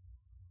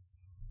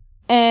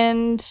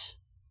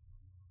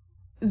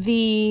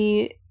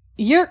the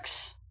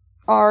Yeerks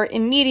are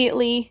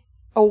immediately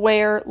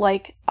aware,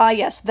 like,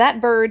 yes, that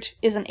bird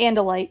is an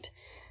Andalite,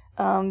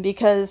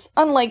 because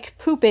unlike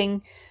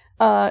pooping,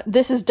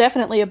 this is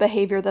definitely a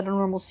behavior that a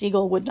normal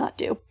seagull would not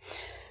do.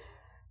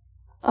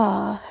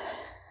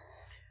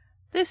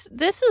 This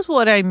is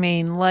what I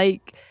mean.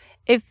 Like,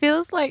 it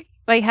feels like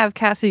they have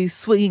Cassie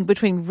swinging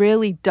between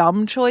really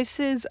dumb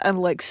choices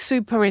and like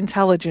super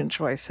intelligent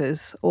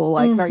choices, or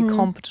like very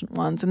competent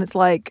ones, and it's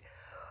like,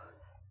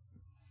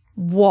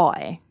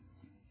 why?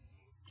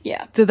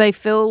 Yeah. Do they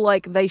feel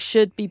like they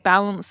should be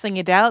balancing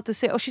it out to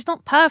say, oh, she's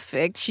not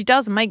perfect. She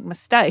does make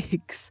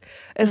mistakes.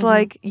 It's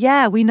like,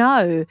 yeah, we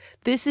know.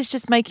 This is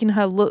just making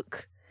her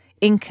look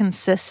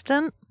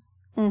inconsistent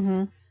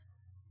in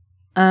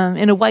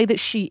a way that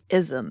she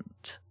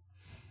isn't.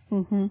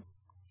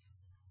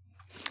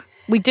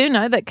 We do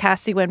know that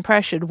Cassie, when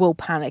pressured, will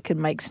panic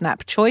and make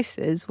snap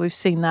choices. We've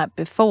seen that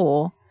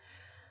before.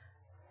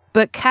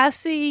 But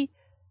Cassie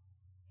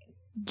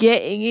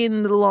getting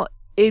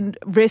in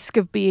risk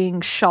of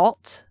being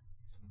shot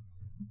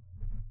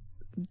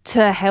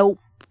to help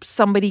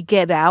somebody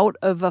get out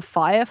of a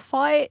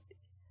firefight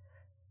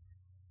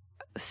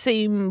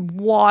seem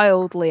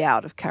wildly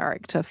out of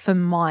character for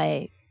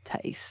my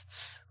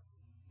tastes.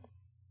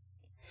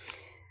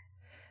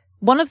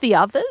 One of the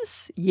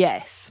others,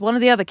 yes. One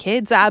of the other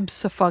kids,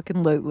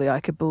 abso-fucking-lutely, I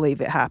could believe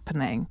it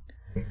happening.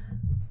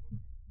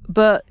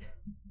 But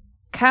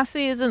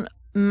Cassie isn't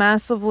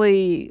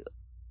massively,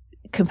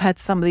 compared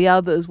to some of the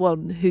others,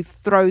 one who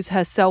throws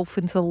herself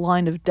into the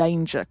line of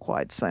danger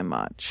quite so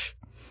much.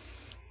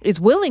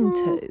 Is willing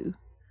to.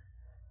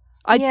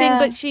 I think,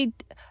 but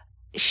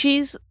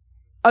she's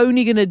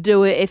only going to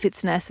do it if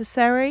it's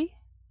necessary,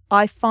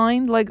 I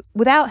find. Like,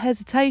 without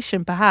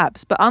hesitation,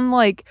 perhaps. But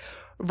unlike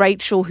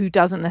Rachel, who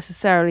doesn't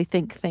necessarily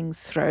think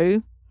things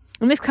through.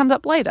 And this comes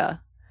up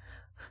later.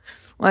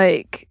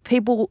 Like,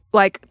 people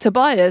like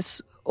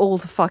Tobias all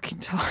the fucking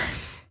time.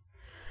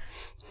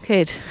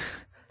 Kid,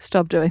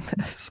 stop doing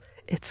this.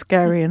 It's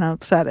scary and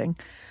upsetting.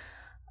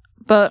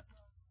 But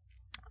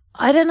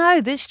I don't know.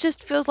 This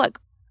just feels like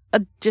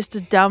just a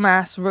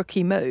dumbass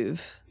rookie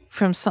move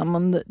from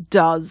someone that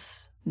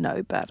does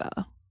know better.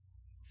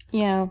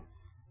 Yeah.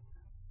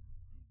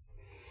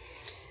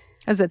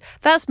 As I said,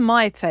 that's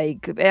my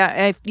take.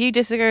 If you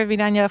disagree with me,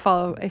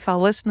 Danielle, if our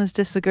listeners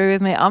disagree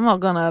with me, I'm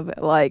not gonna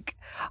like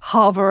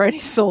harbor any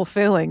sore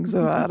feelings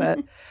about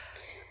it.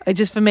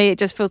 For me, it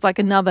just feels like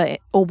another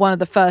or one of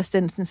the first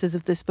instances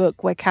of this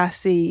book where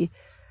Cassie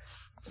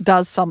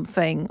does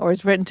something or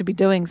is written to be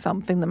doing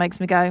something that makes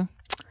me go,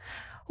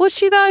 "Was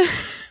she though?"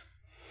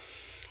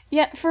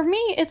 Yeah, for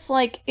me, it's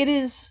like it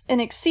is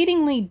an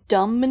exceedingly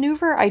dumb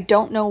maneuver. I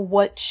don't know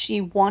what she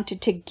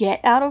wanted to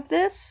get out of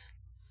this.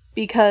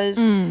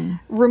 Because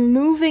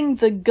removing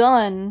the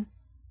gun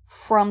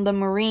from the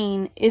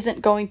Marine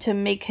isn't going to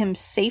make him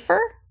safer.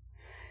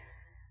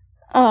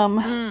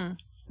 The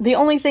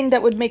only thing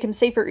that would make him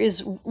safer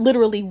is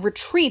literally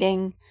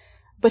retreating,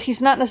 but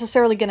he's not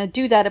necessarily going to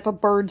do that if a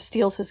bird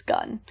steals his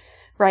gun,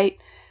 right?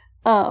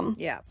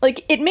 Yeah.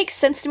 Like, it makes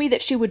sense to me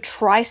that she would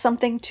try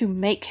something to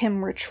make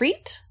him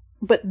retreat,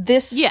 but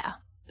this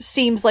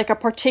seems like a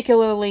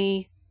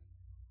particularly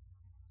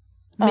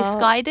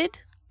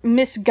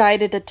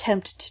misguided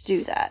attempt to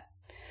do that.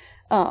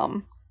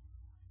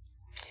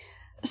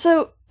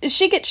 So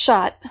she gets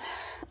shot,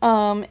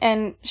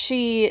 and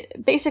she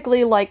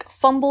basically like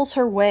fumbles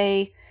her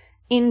way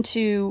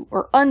into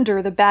or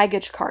under the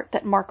baggage cart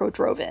that Marco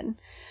drove in,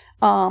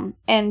 and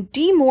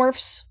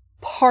demorphs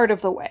part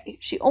of the way.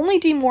 She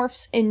only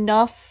demorphs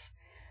enough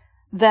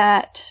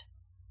that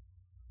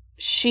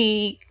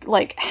she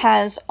like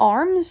has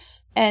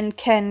arms and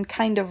can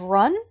kind of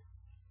run.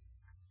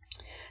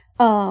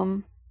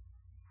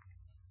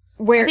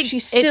 Where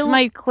she's still... It's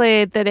made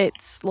clear that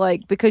it's,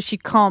 like, because she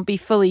can't be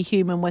fully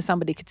human where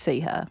somebody could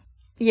see her.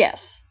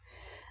 Yes.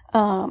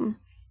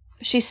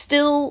 She's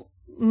still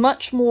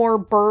much more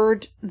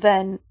bird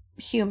than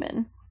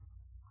human.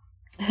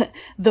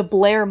 The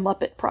Blair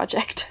Muppet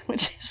Project,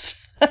 which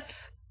is...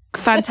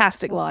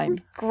 Fantastic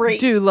line. Great.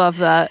 Do love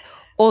that.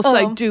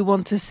 Also, do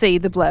want to see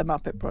the Blair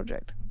Muppet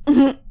Project.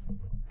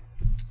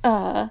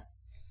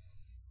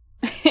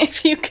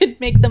 If you could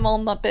make them all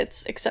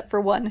Muppets except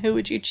for one, who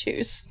would you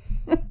choose?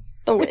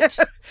 The witch.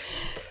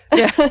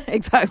 Yeah,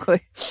 exactly.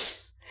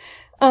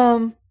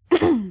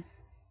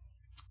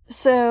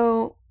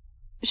 So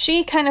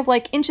she kind of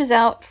like inches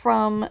out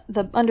from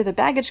under the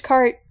baggage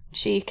cart.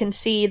 She can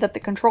see that the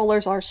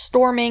controllers are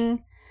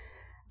storming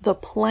the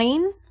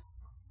plane.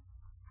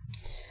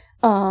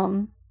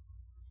 And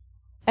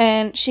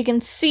she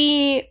can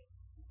see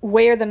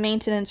where the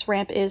maintenance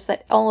ramp is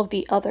that all of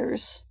the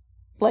others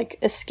like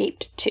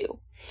escaped to.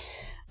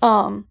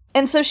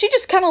 And so she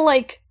just kind of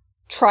like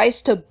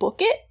tries to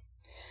book it.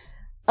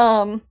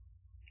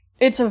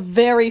 It's a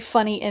very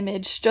funny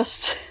image,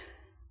 just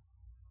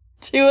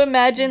to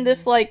imagine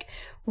this, like,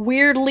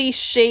 weirdly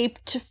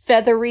shaped,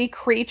 feathery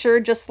creature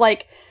just,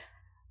 like,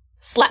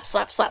 slap,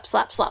 slap, slap,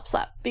 slap, slap,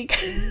 slap,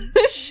 because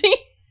she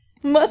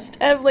must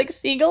have, like,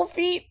 seagull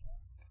feet.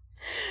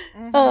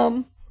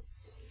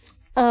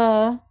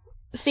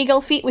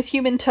 Seagull feet with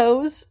human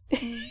toes.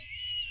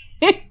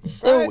 It's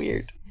so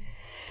weird.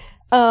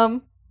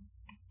 But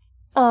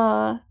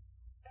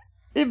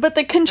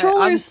the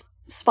controllers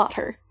sspot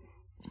her.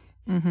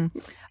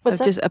 What's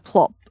just a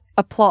plot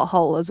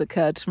hole has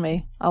occurred to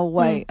me. Oh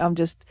wait, I'm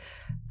just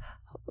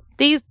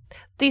these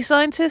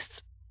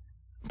scientists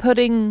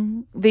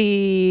putting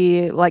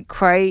the like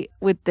crate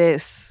with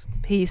this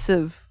piece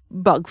of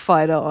bug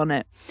fighter on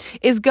it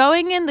is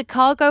going in the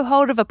cargo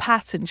hold of a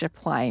passenger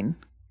plane.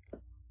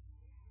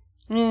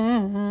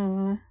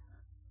 I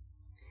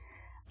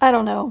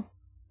don't know.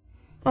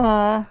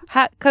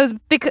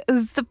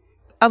 Because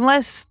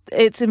unless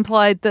it's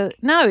implied that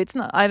no, it's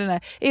not. I don't know.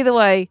 Either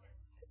way,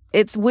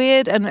 it's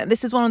weird, and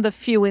this is one of the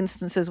few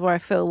instances where I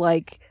feel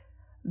like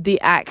the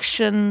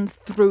action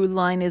through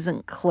line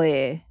isn't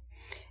clear.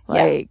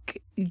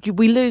 Like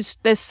we lose.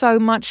 There's so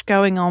much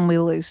going on, we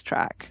lose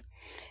track.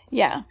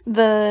 Yeah,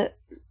 the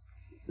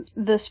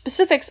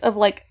specifics of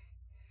like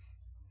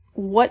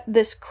what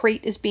this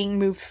crate is being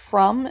moved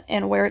from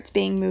and where it's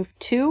being moved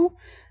to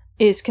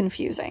is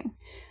confusing.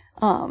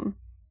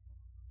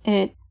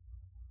 It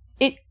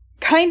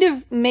kind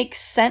of makes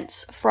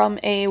sense from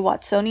a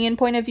Watsonian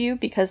point of view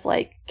because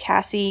like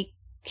Cassie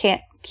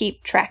can't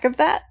keep track of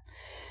that.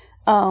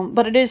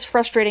 But it is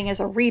frustrating as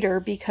a reader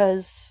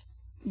because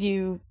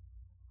you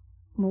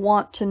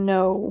want to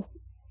know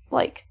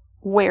like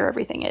where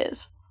everything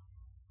is.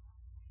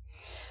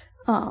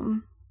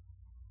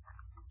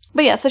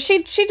 But yeah, so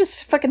she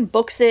just fucking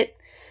books it.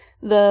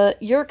 The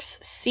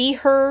Yeerks see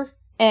her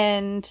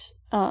and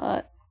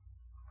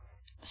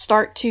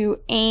start to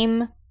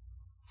aim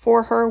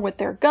for her with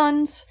their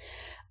guns.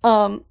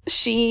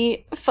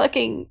 She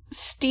fucking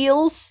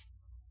steals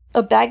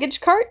a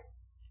baggage cart.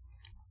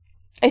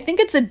 I think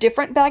it's a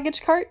different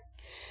baggage cart.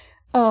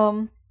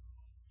 I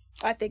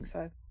think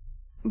so.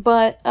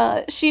 But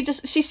she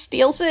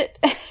steals it.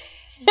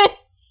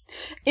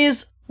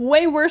 Is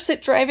way worse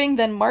at driving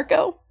than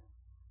Marco.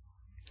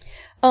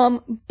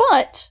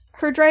 But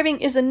her driving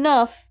is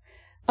enough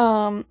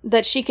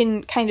that she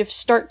can kind of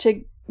start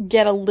to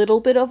get a little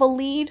bit of a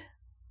lead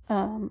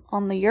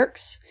on the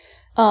Yeerks.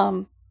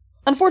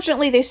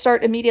 Unfortunately, they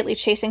start immediately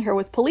chasing her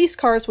with police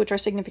cars, which are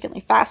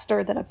significantly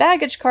faster than a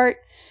baggage cart.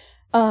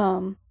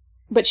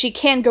 But she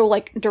can go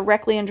like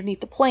directly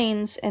underneath the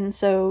planes, and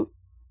so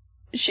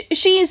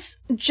she's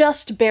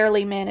just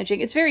barely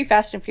managing. It's very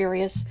Fast and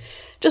Furious,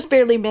 just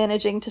barely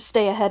managing to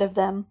stay ahead of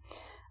them.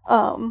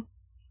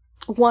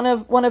 One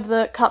of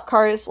the cop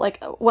cars,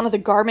 like one of the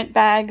garment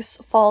bags,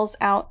 falls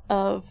out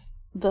of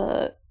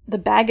the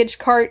baggage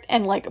cart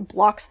and like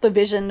blocks the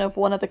vision of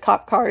one of the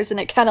cop cars, and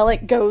it kind of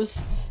like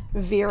goes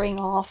veering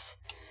off.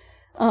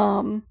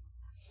 Yakety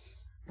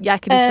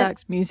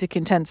Sax music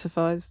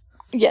intensifies.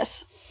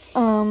 Yes.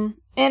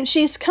 And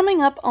she's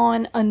coming up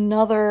on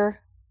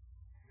another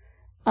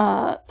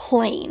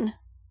plane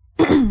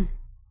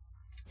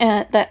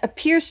that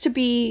appears to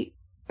be,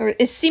 or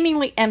is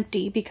seemingly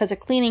empty because a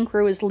cleaning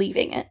crew is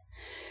leaving it.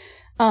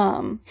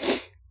 And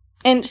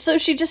so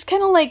she just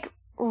kind of like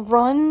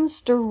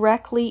runs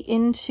directly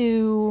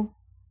into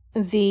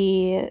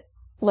the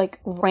like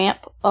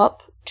ramp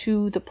up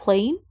to the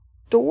plane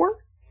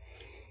door.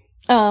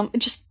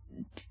 Just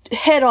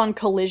head-on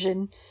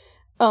collision.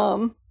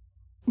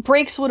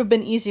 Brakes would have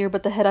been easier,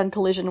 but the head-on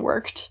collision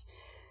worked.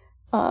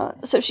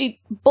 So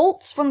she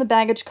bolts from the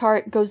baggage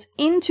cart, goes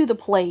into the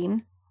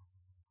plane,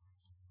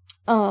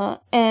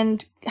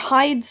 and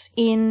hides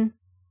in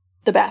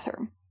the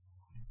bathroom.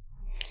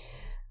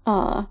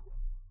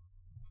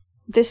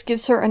 This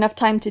gives her enough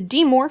time to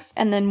demorph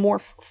and then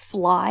morph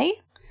fly.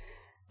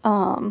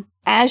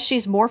 As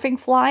she's morphing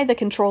fly, the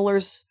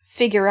controllers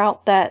figure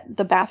out that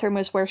the bathroom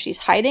is where she's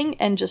hiding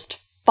and just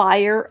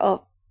fire a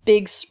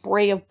big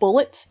spray of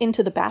bullets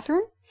into the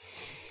bathroom.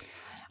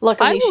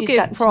 Luckily, she's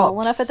gotten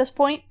small enough at this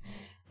point.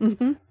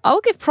 Mm-hmm.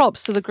 I'll give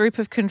props to the group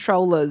of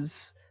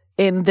controllers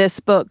in this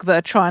book that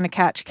are trying to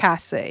catch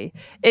Cassie.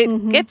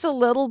 It gets a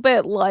little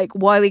bit like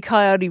Wile E.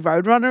 Coyote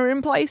Roadrunner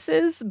in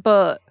places,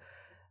 but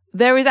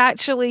there is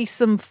actually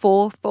some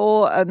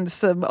forethought and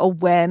some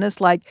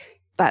awareness, like,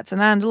 that's an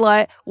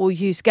Andalite, we'll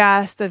use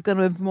gas, they're going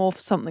to morph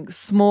something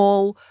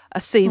small, a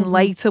scene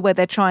later where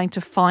they're trying to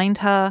find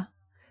her.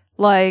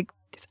 Like,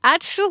 it's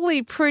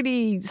actually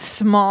pretty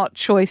smart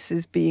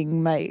choices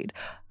being made.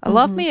 I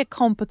love me a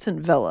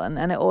competent villain,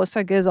 and it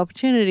also gives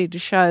opportunity to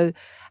show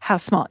how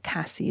smart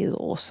Cassie is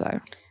also.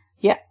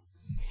 Yeah.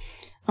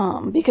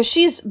 Because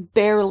she's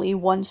barely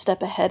one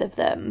step ahead of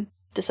them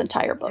this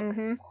entire book.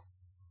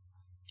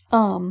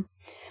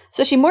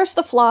 So she morphs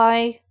the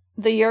fly.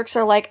 The Yeerks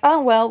are like,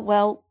 oh,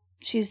 well,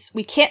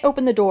 we can't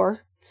open the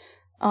door.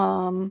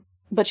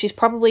 But she's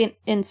probably an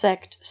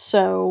insect,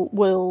 so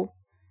we'll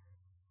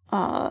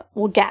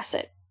gas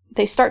it.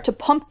 They start to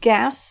pump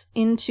gas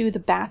into the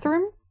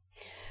bathroom.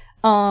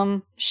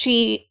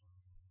 She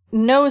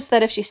knows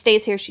that if she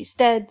stays here, she's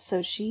dead,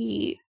 so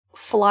she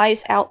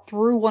flies out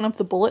through one of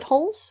the bullet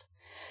holes.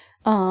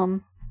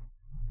 The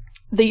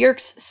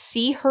Yeerks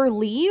see her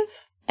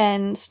leave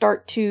and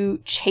start to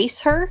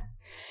chase her,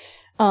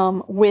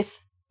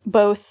 with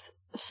both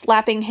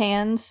slapping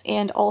hands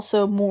and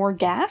also more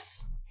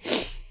gas.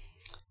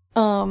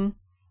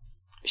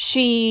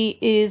 She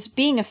is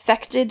being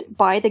affected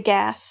by the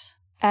gas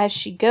as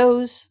she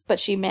goes, but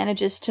she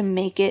manages to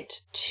make it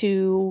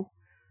to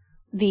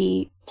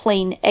the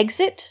plane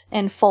exit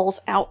and falls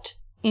out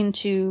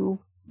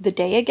into the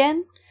day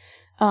again,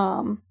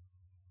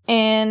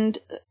 and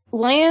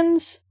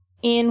lands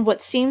in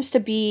what seems to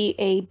be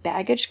a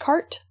baggage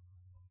cart.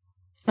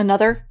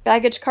 Another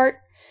baggage cart,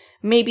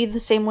 maybe the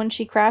same one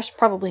she crashed.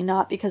 Probably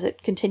not, because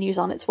it continues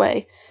on its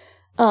way.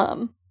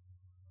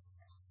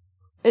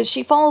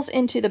 She falls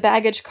into the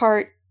baggage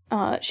cart.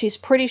 She's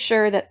pretty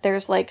sure that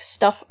there's like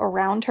stuff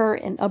around her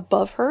and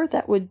above her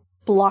that would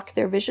block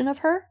their vision of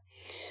her.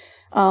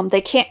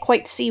 They can't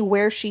quite see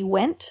where she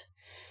went.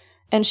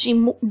 And she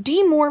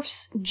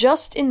demorphs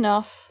just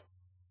enough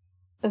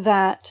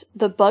that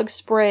the bug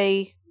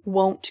spray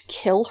won't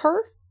kill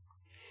her.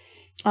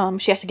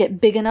 She has to get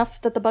big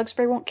enough that the bug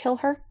spray won't kill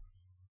her.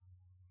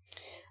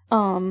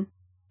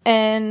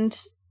 And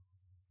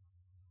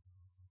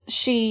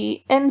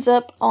she ends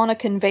up on a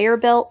conveyor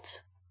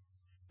belt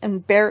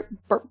and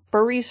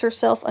buries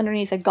herself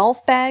underneath a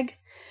golf bag.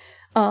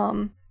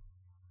 And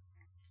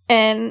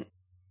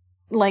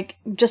like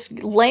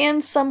just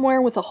lands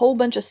somewhere with a whole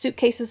bunch of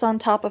suitcases on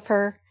top of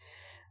her.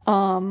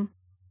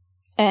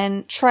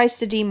 And tries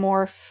to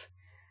demorph,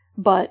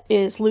 but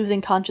is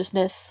losing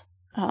consciousness,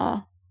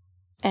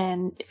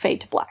 and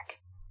fade to black.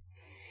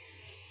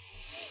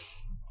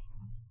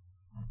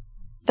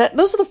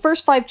 Those are the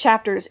first 5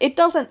 chapters. It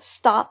doesn't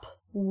stop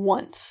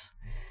once.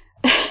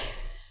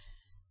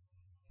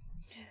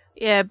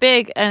 Yeah,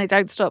 big, and it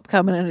don't stop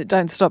coming, and it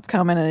don't stop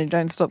coming, and it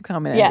don't stop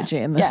coming energy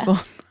in this one.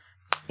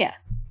 Yeah.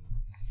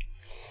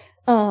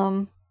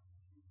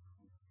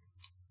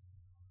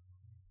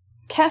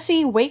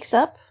 Cassie wakes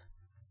up,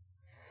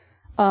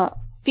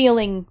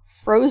 feeling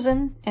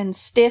frozen and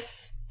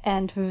stiff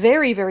and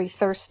very, very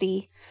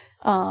thirsty,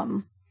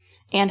 and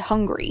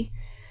hungry.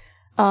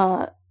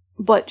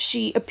 But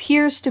she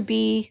appears to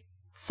be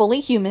fully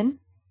human,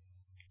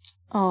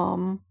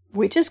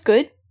 which is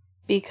good,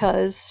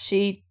 because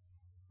she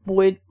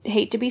would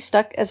hate to be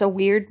stuck as a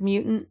weird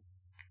mutant,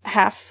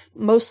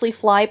 mostly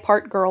fly,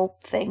 part girl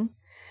thing.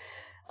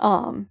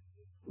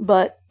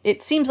 But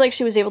it seems like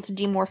she was able to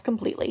demorph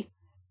completely.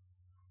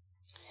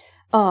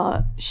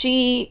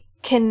 She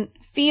can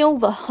feel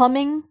the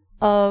humming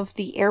of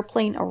the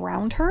airplane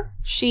around her.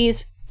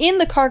 She's in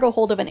the cargo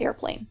hold of an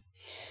airplane.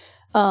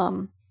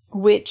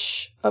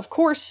 Which, of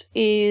course,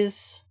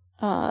 is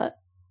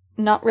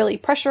not really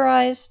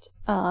pressurized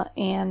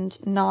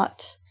and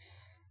not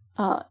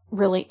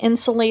really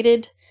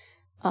insulated.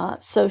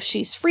 So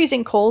she's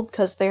freezing cold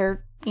because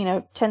they're,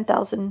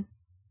 10,000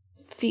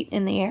 feet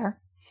in the air.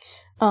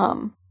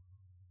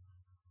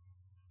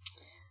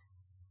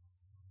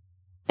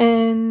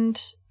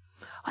 And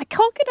I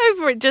can't get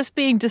over it just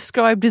being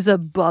described as a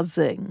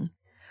buzzing.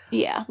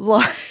 Yeah.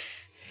 Like,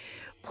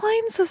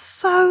 planes are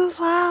so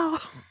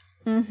loud.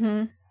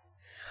 Mm-hmm.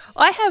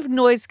 I have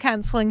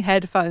noise-cancelling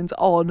headphones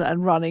on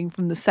and running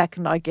from the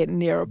second I get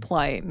near a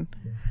plane.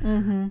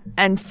 Mm-hmm.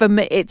 And for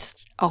me,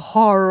 it's a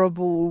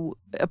horrible,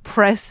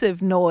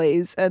 oppressive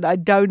noise, and I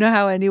don't know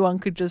how anyone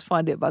could just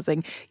find it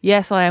buzzing.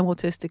 Yes, I am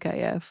autistic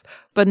AF,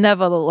 but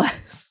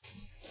nevertheless.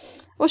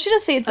 Well, she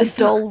does say it's a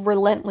dull,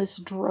 relentless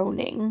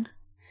droning.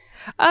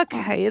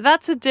 Okay,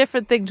 that's a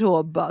different thing to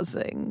a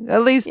buzzing.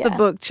 At least the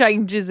book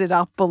changes it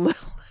up a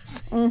little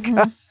as it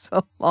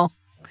goes along.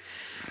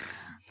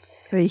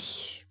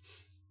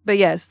 But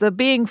yes, the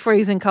being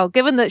freezing cold,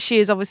 given that she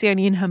is obviously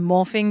only in her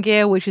morphing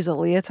gear, which is a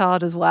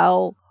leotard as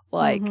well,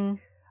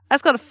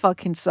 that's gotta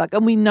fucking suck.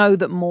 And we know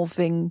that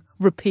morphing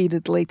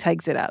repeatedly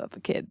takes it out of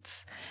the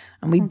kids.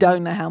 And we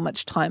don't know how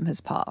much time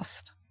has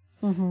passed.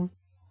 Mm-hmm.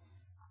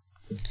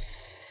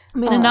 I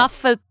mean, enough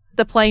for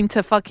the plane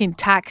to fucking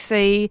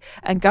taxi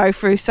and go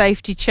through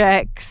safety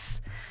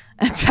checks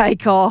and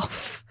take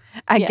off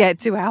and get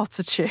to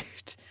altitude.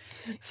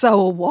 So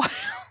a while.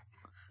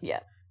 Yeah.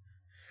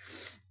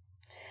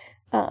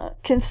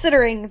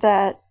 Considering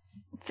that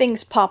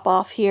things pop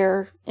off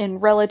here in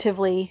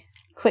relatively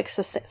quick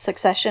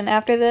succession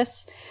after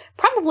this,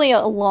 probably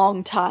a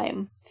long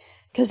time,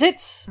 because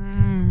it's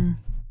like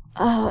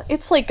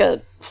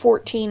a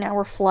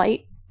 14-hour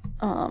flight.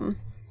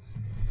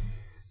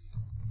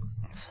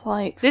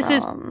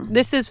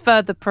 This is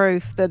further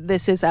proof that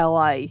this is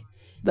LA,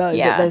 though,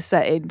 that they're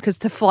set in, because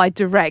to fly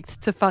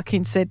direct to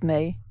fucking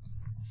Sydney,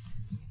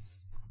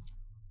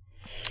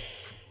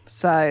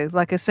 so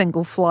like a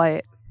single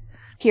flight.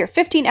 Here,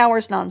 15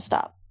 hours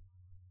nonstop.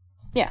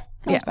 Yeah,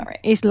 that's about right.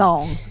 It's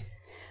long.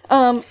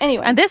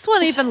 Anyway. And this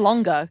one even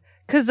longer,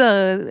 because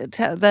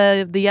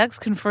the eggs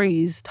can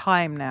freeze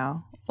time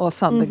now, or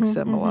something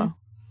similar.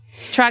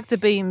 Mm-hmm. Tractor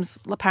beams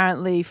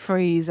apparently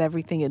freeze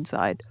everything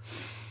inside.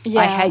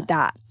 Yeah. I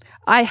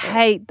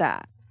hate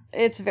that.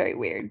 It's very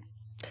weird.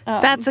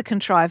 That's a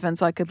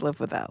contrivance I could live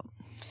without.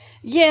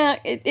 Yeah,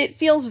 it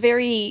feels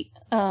very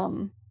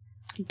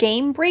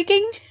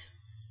game-breaking.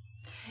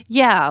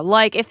 Yeah,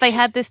 like if they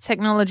had this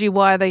technology,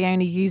 why are they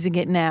only using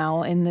it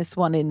now in this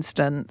one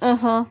instance?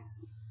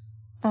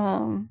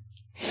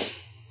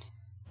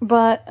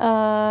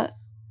 But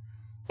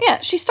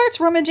she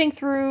starts rummaging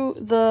through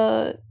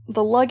the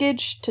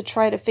luggage to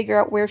try to figure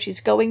out where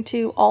she's going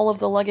to. All of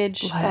the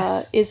luggage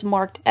is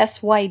marked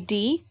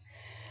SYD.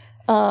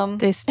 I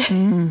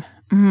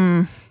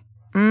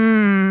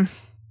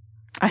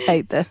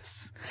hate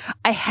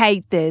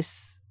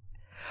this.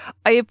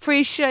 I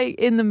appreciate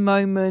in the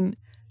moment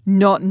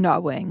not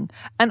knowing.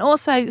 And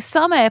also,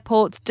 some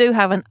airports do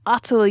have an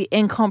utterly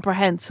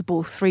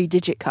incomprehensible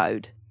 3-digit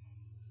code.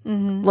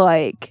 Mm-hmm.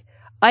 Like,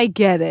 I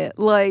get it.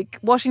 Like,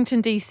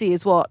 Washington, D.C.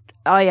 is what?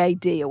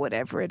 IAD or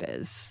whatever it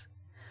is.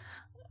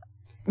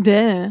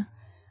 Yeah.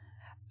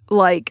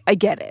 Like, I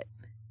get it.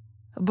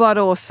 But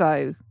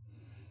also,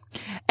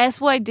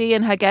 SYD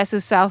and her guess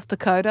is South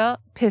Dakota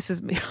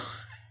pisses me off.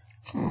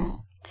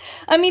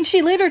 I mean,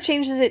 she later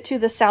changes it to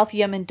the South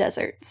Yemen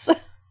deserts.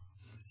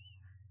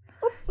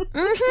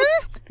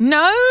 Mm-hmm.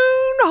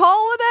 Known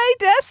holiday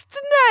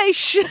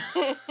destination.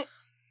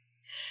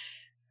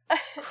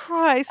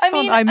 Christ,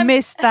 I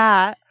missed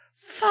that.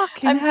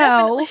 Fucking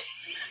hell.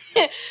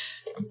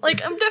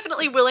 I'm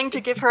definitely willing to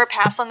give her a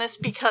pass on this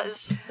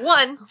because,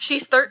 1,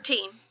 she's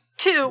 13.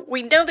 2,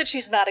 we know that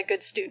she's not a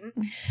good student.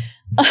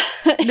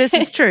 This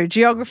is true.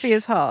 Geography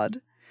is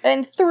hard.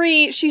 And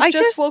 3, she's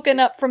just woken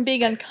up from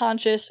being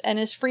unconscious and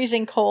is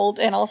freezing cold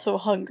and also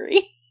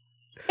hungry.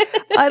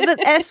 But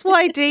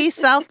SYD,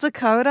 South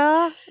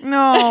Dakota?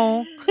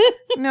 No.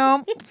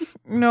 Nope.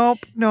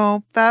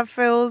 That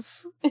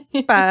feels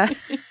bad.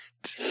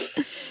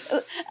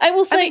 I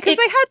will say... because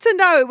they had to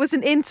know it was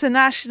an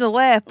international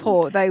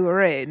airport they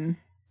were in.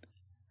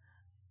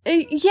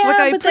 Yeah,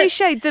 I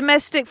appreciate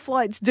domestic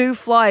flights do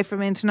fly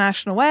from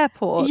international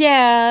airports.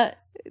 Yeah.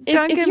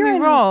 Don't get me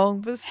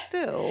wrong, but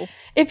still.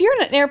 If you're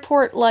in an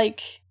airport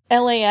like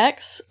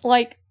LAX,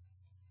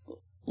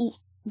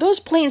 those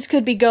planes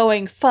could be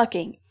going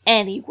fucking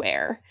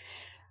anywhere.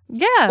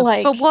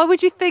 Yeah, but why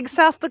would you think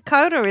South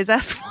Dakota is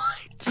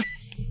SYD?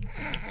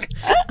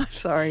 I'm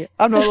sorry.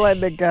 I'm not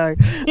letting it go.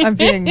 I'm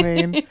being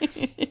mean.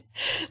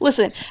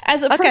 Listen,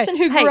 as a person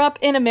who grew up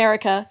in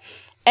America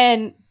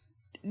and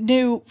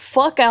knew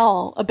fuck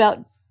all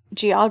about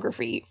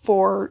geography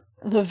for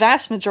the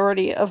vast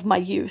majority of my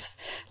youth,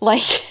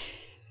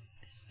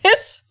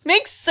 this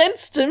makes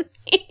sense to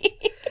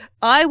me.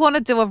 I want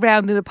to do a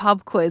round in the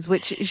pub quiz,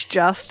 which is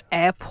just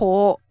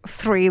airport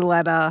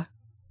 3-letter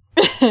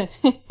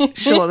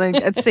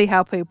shortening, and see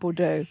how people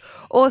do.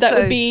 Also, that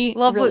would be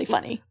really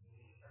funny.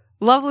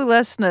 Lovely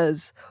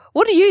listeners,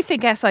 what do you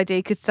think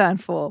SID could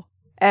stand for,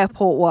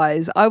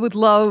 airport-wise? I would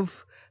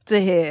love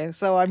to hear,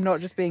 so I'm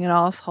not just being an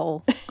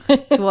asshole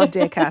to our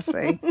dear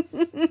Cassie.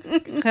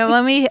 Okay,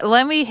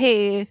 let me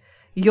hear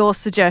your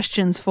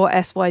suggestions for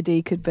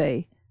SYD could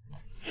be.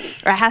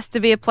 It has to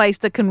be a place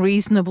that can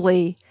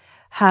reasonably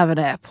have an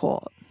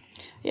airport.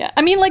 Yeah,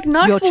 I mean,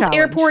 Knoxville's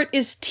airport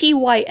is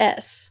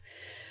TYS.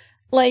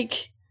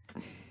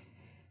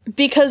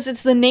 Because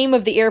it's the name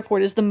of the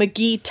airport is the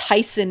McGee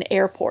Tyson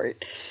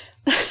Airport.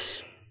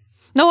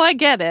 No, I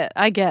get it.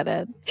 I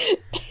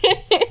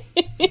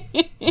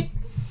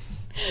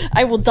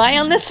will die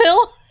on this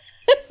hill.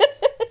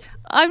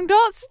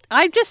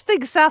 I just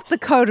think South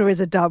Dakota is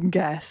a dumb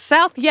guess.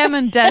 South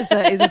Yemen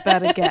Desert is a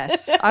better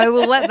guess. I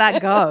will let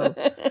that go.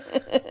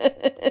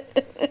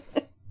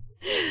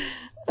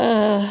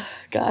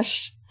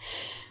 Gosh.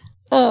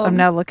 I'm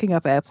now looking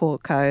up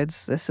airport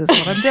codes. This is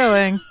what I'm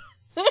doing.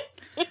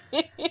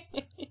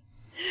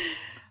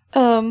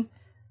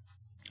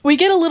 We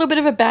get a little bit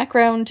of a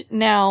background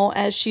now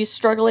as she's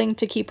struggling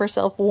to keep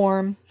herself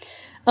warm,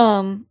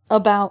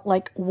 about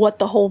what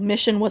the whole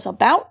mission was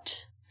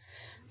about.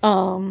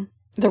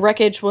 The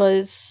wreckage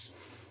was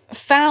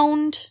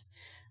found,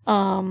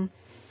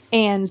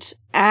 and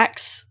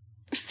Axe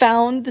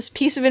found this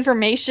piece of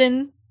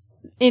information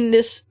in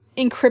this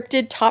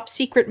encrypted top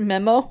secret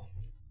memo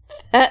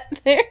that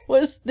there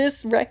was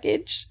this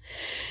wreckage.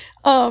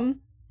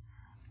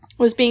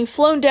 Was being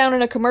flown down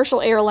in a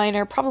commercial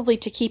airliner, probably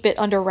to keep it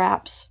under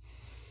wraps,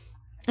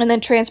 and then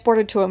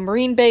transported to a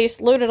Marine base,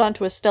 loaded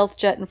onto a stealth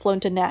jet, and flown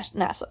to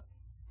NASA.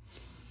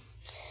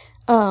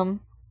 The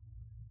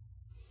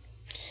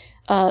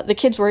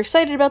kids were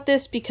excited about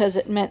this because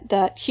it meant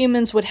that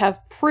humans would have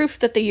proof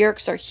that the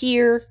Yeerks are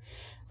here,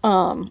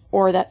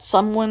 or that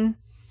someone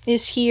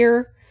is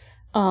here.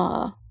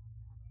 But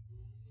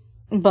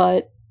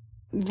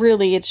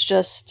really, it's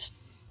just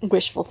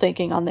wishful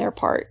thinking on their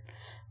part.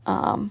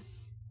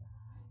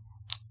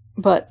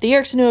 But the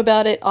Yeerks knew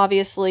about it.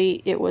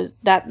 Obviously, it was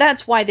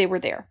that's why they were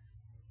there.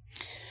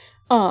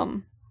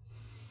 And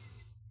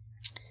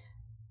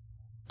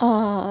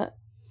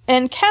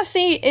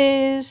Cassie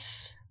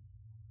is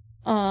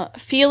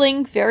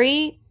feeling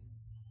very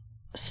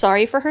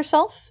sorry for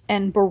herself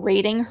and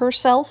berating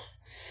herself.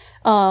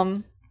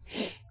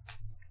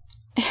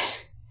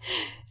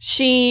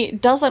 She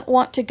doesn't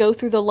want to go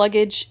through the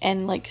luggage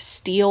and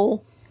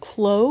steal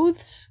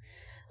clothes.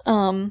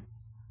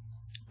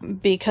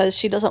 Because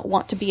she doesn't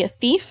want to be a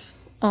thief.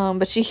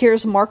 But she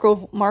hears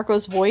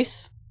Marco's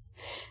voice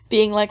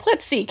being like,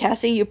 let's see,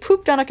 Cassie, you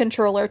pooped on a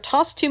controller,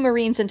 tossed 2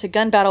 Marines into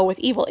gun battle with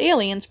evil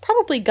aliens,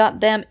 probably got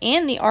them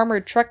and the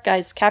armored truck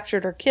guys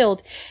captured or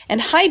killed,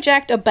 and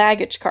hijacked a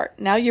baggage cart.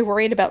 Now you're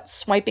worried about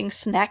swiping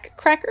snack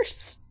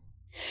crackers?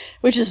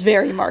 Which is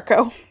very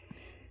Marco.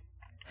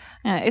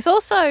 Yeah, it's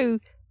also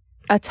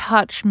a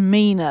touch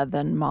meaner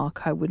than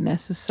Marco would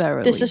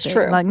necessarily This is be.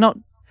 true.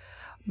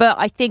 But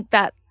I think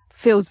that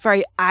feels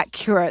very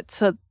accurate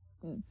to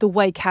the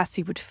way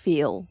Cassie would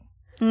feel.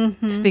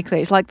 Mm-hmm. To be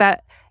clear, it's like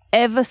that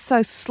ever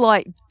so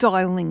slight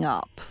dialing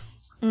up.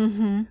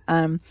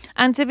 Mm-hmm.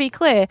 And to be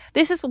clear,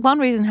 this is one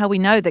reason how we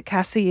know that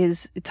Cassie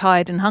is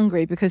tired and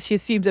hungry, because she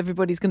assumes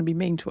everybody's going to be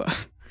mean to her.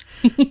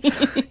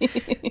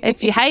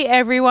 If you hate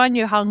everyone,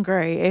 you're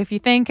hungry. If you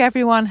think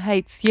everyone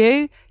hates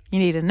you, you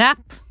need a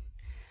nap.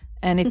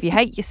 And if you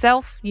hate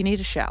yourself, you need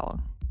a shower.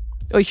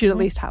 Or you should at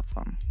least have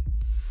one.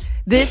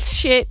 This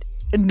shit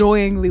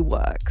annoyingly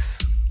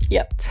works.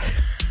 Yep.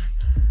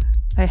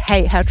 I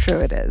hate how true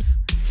it is.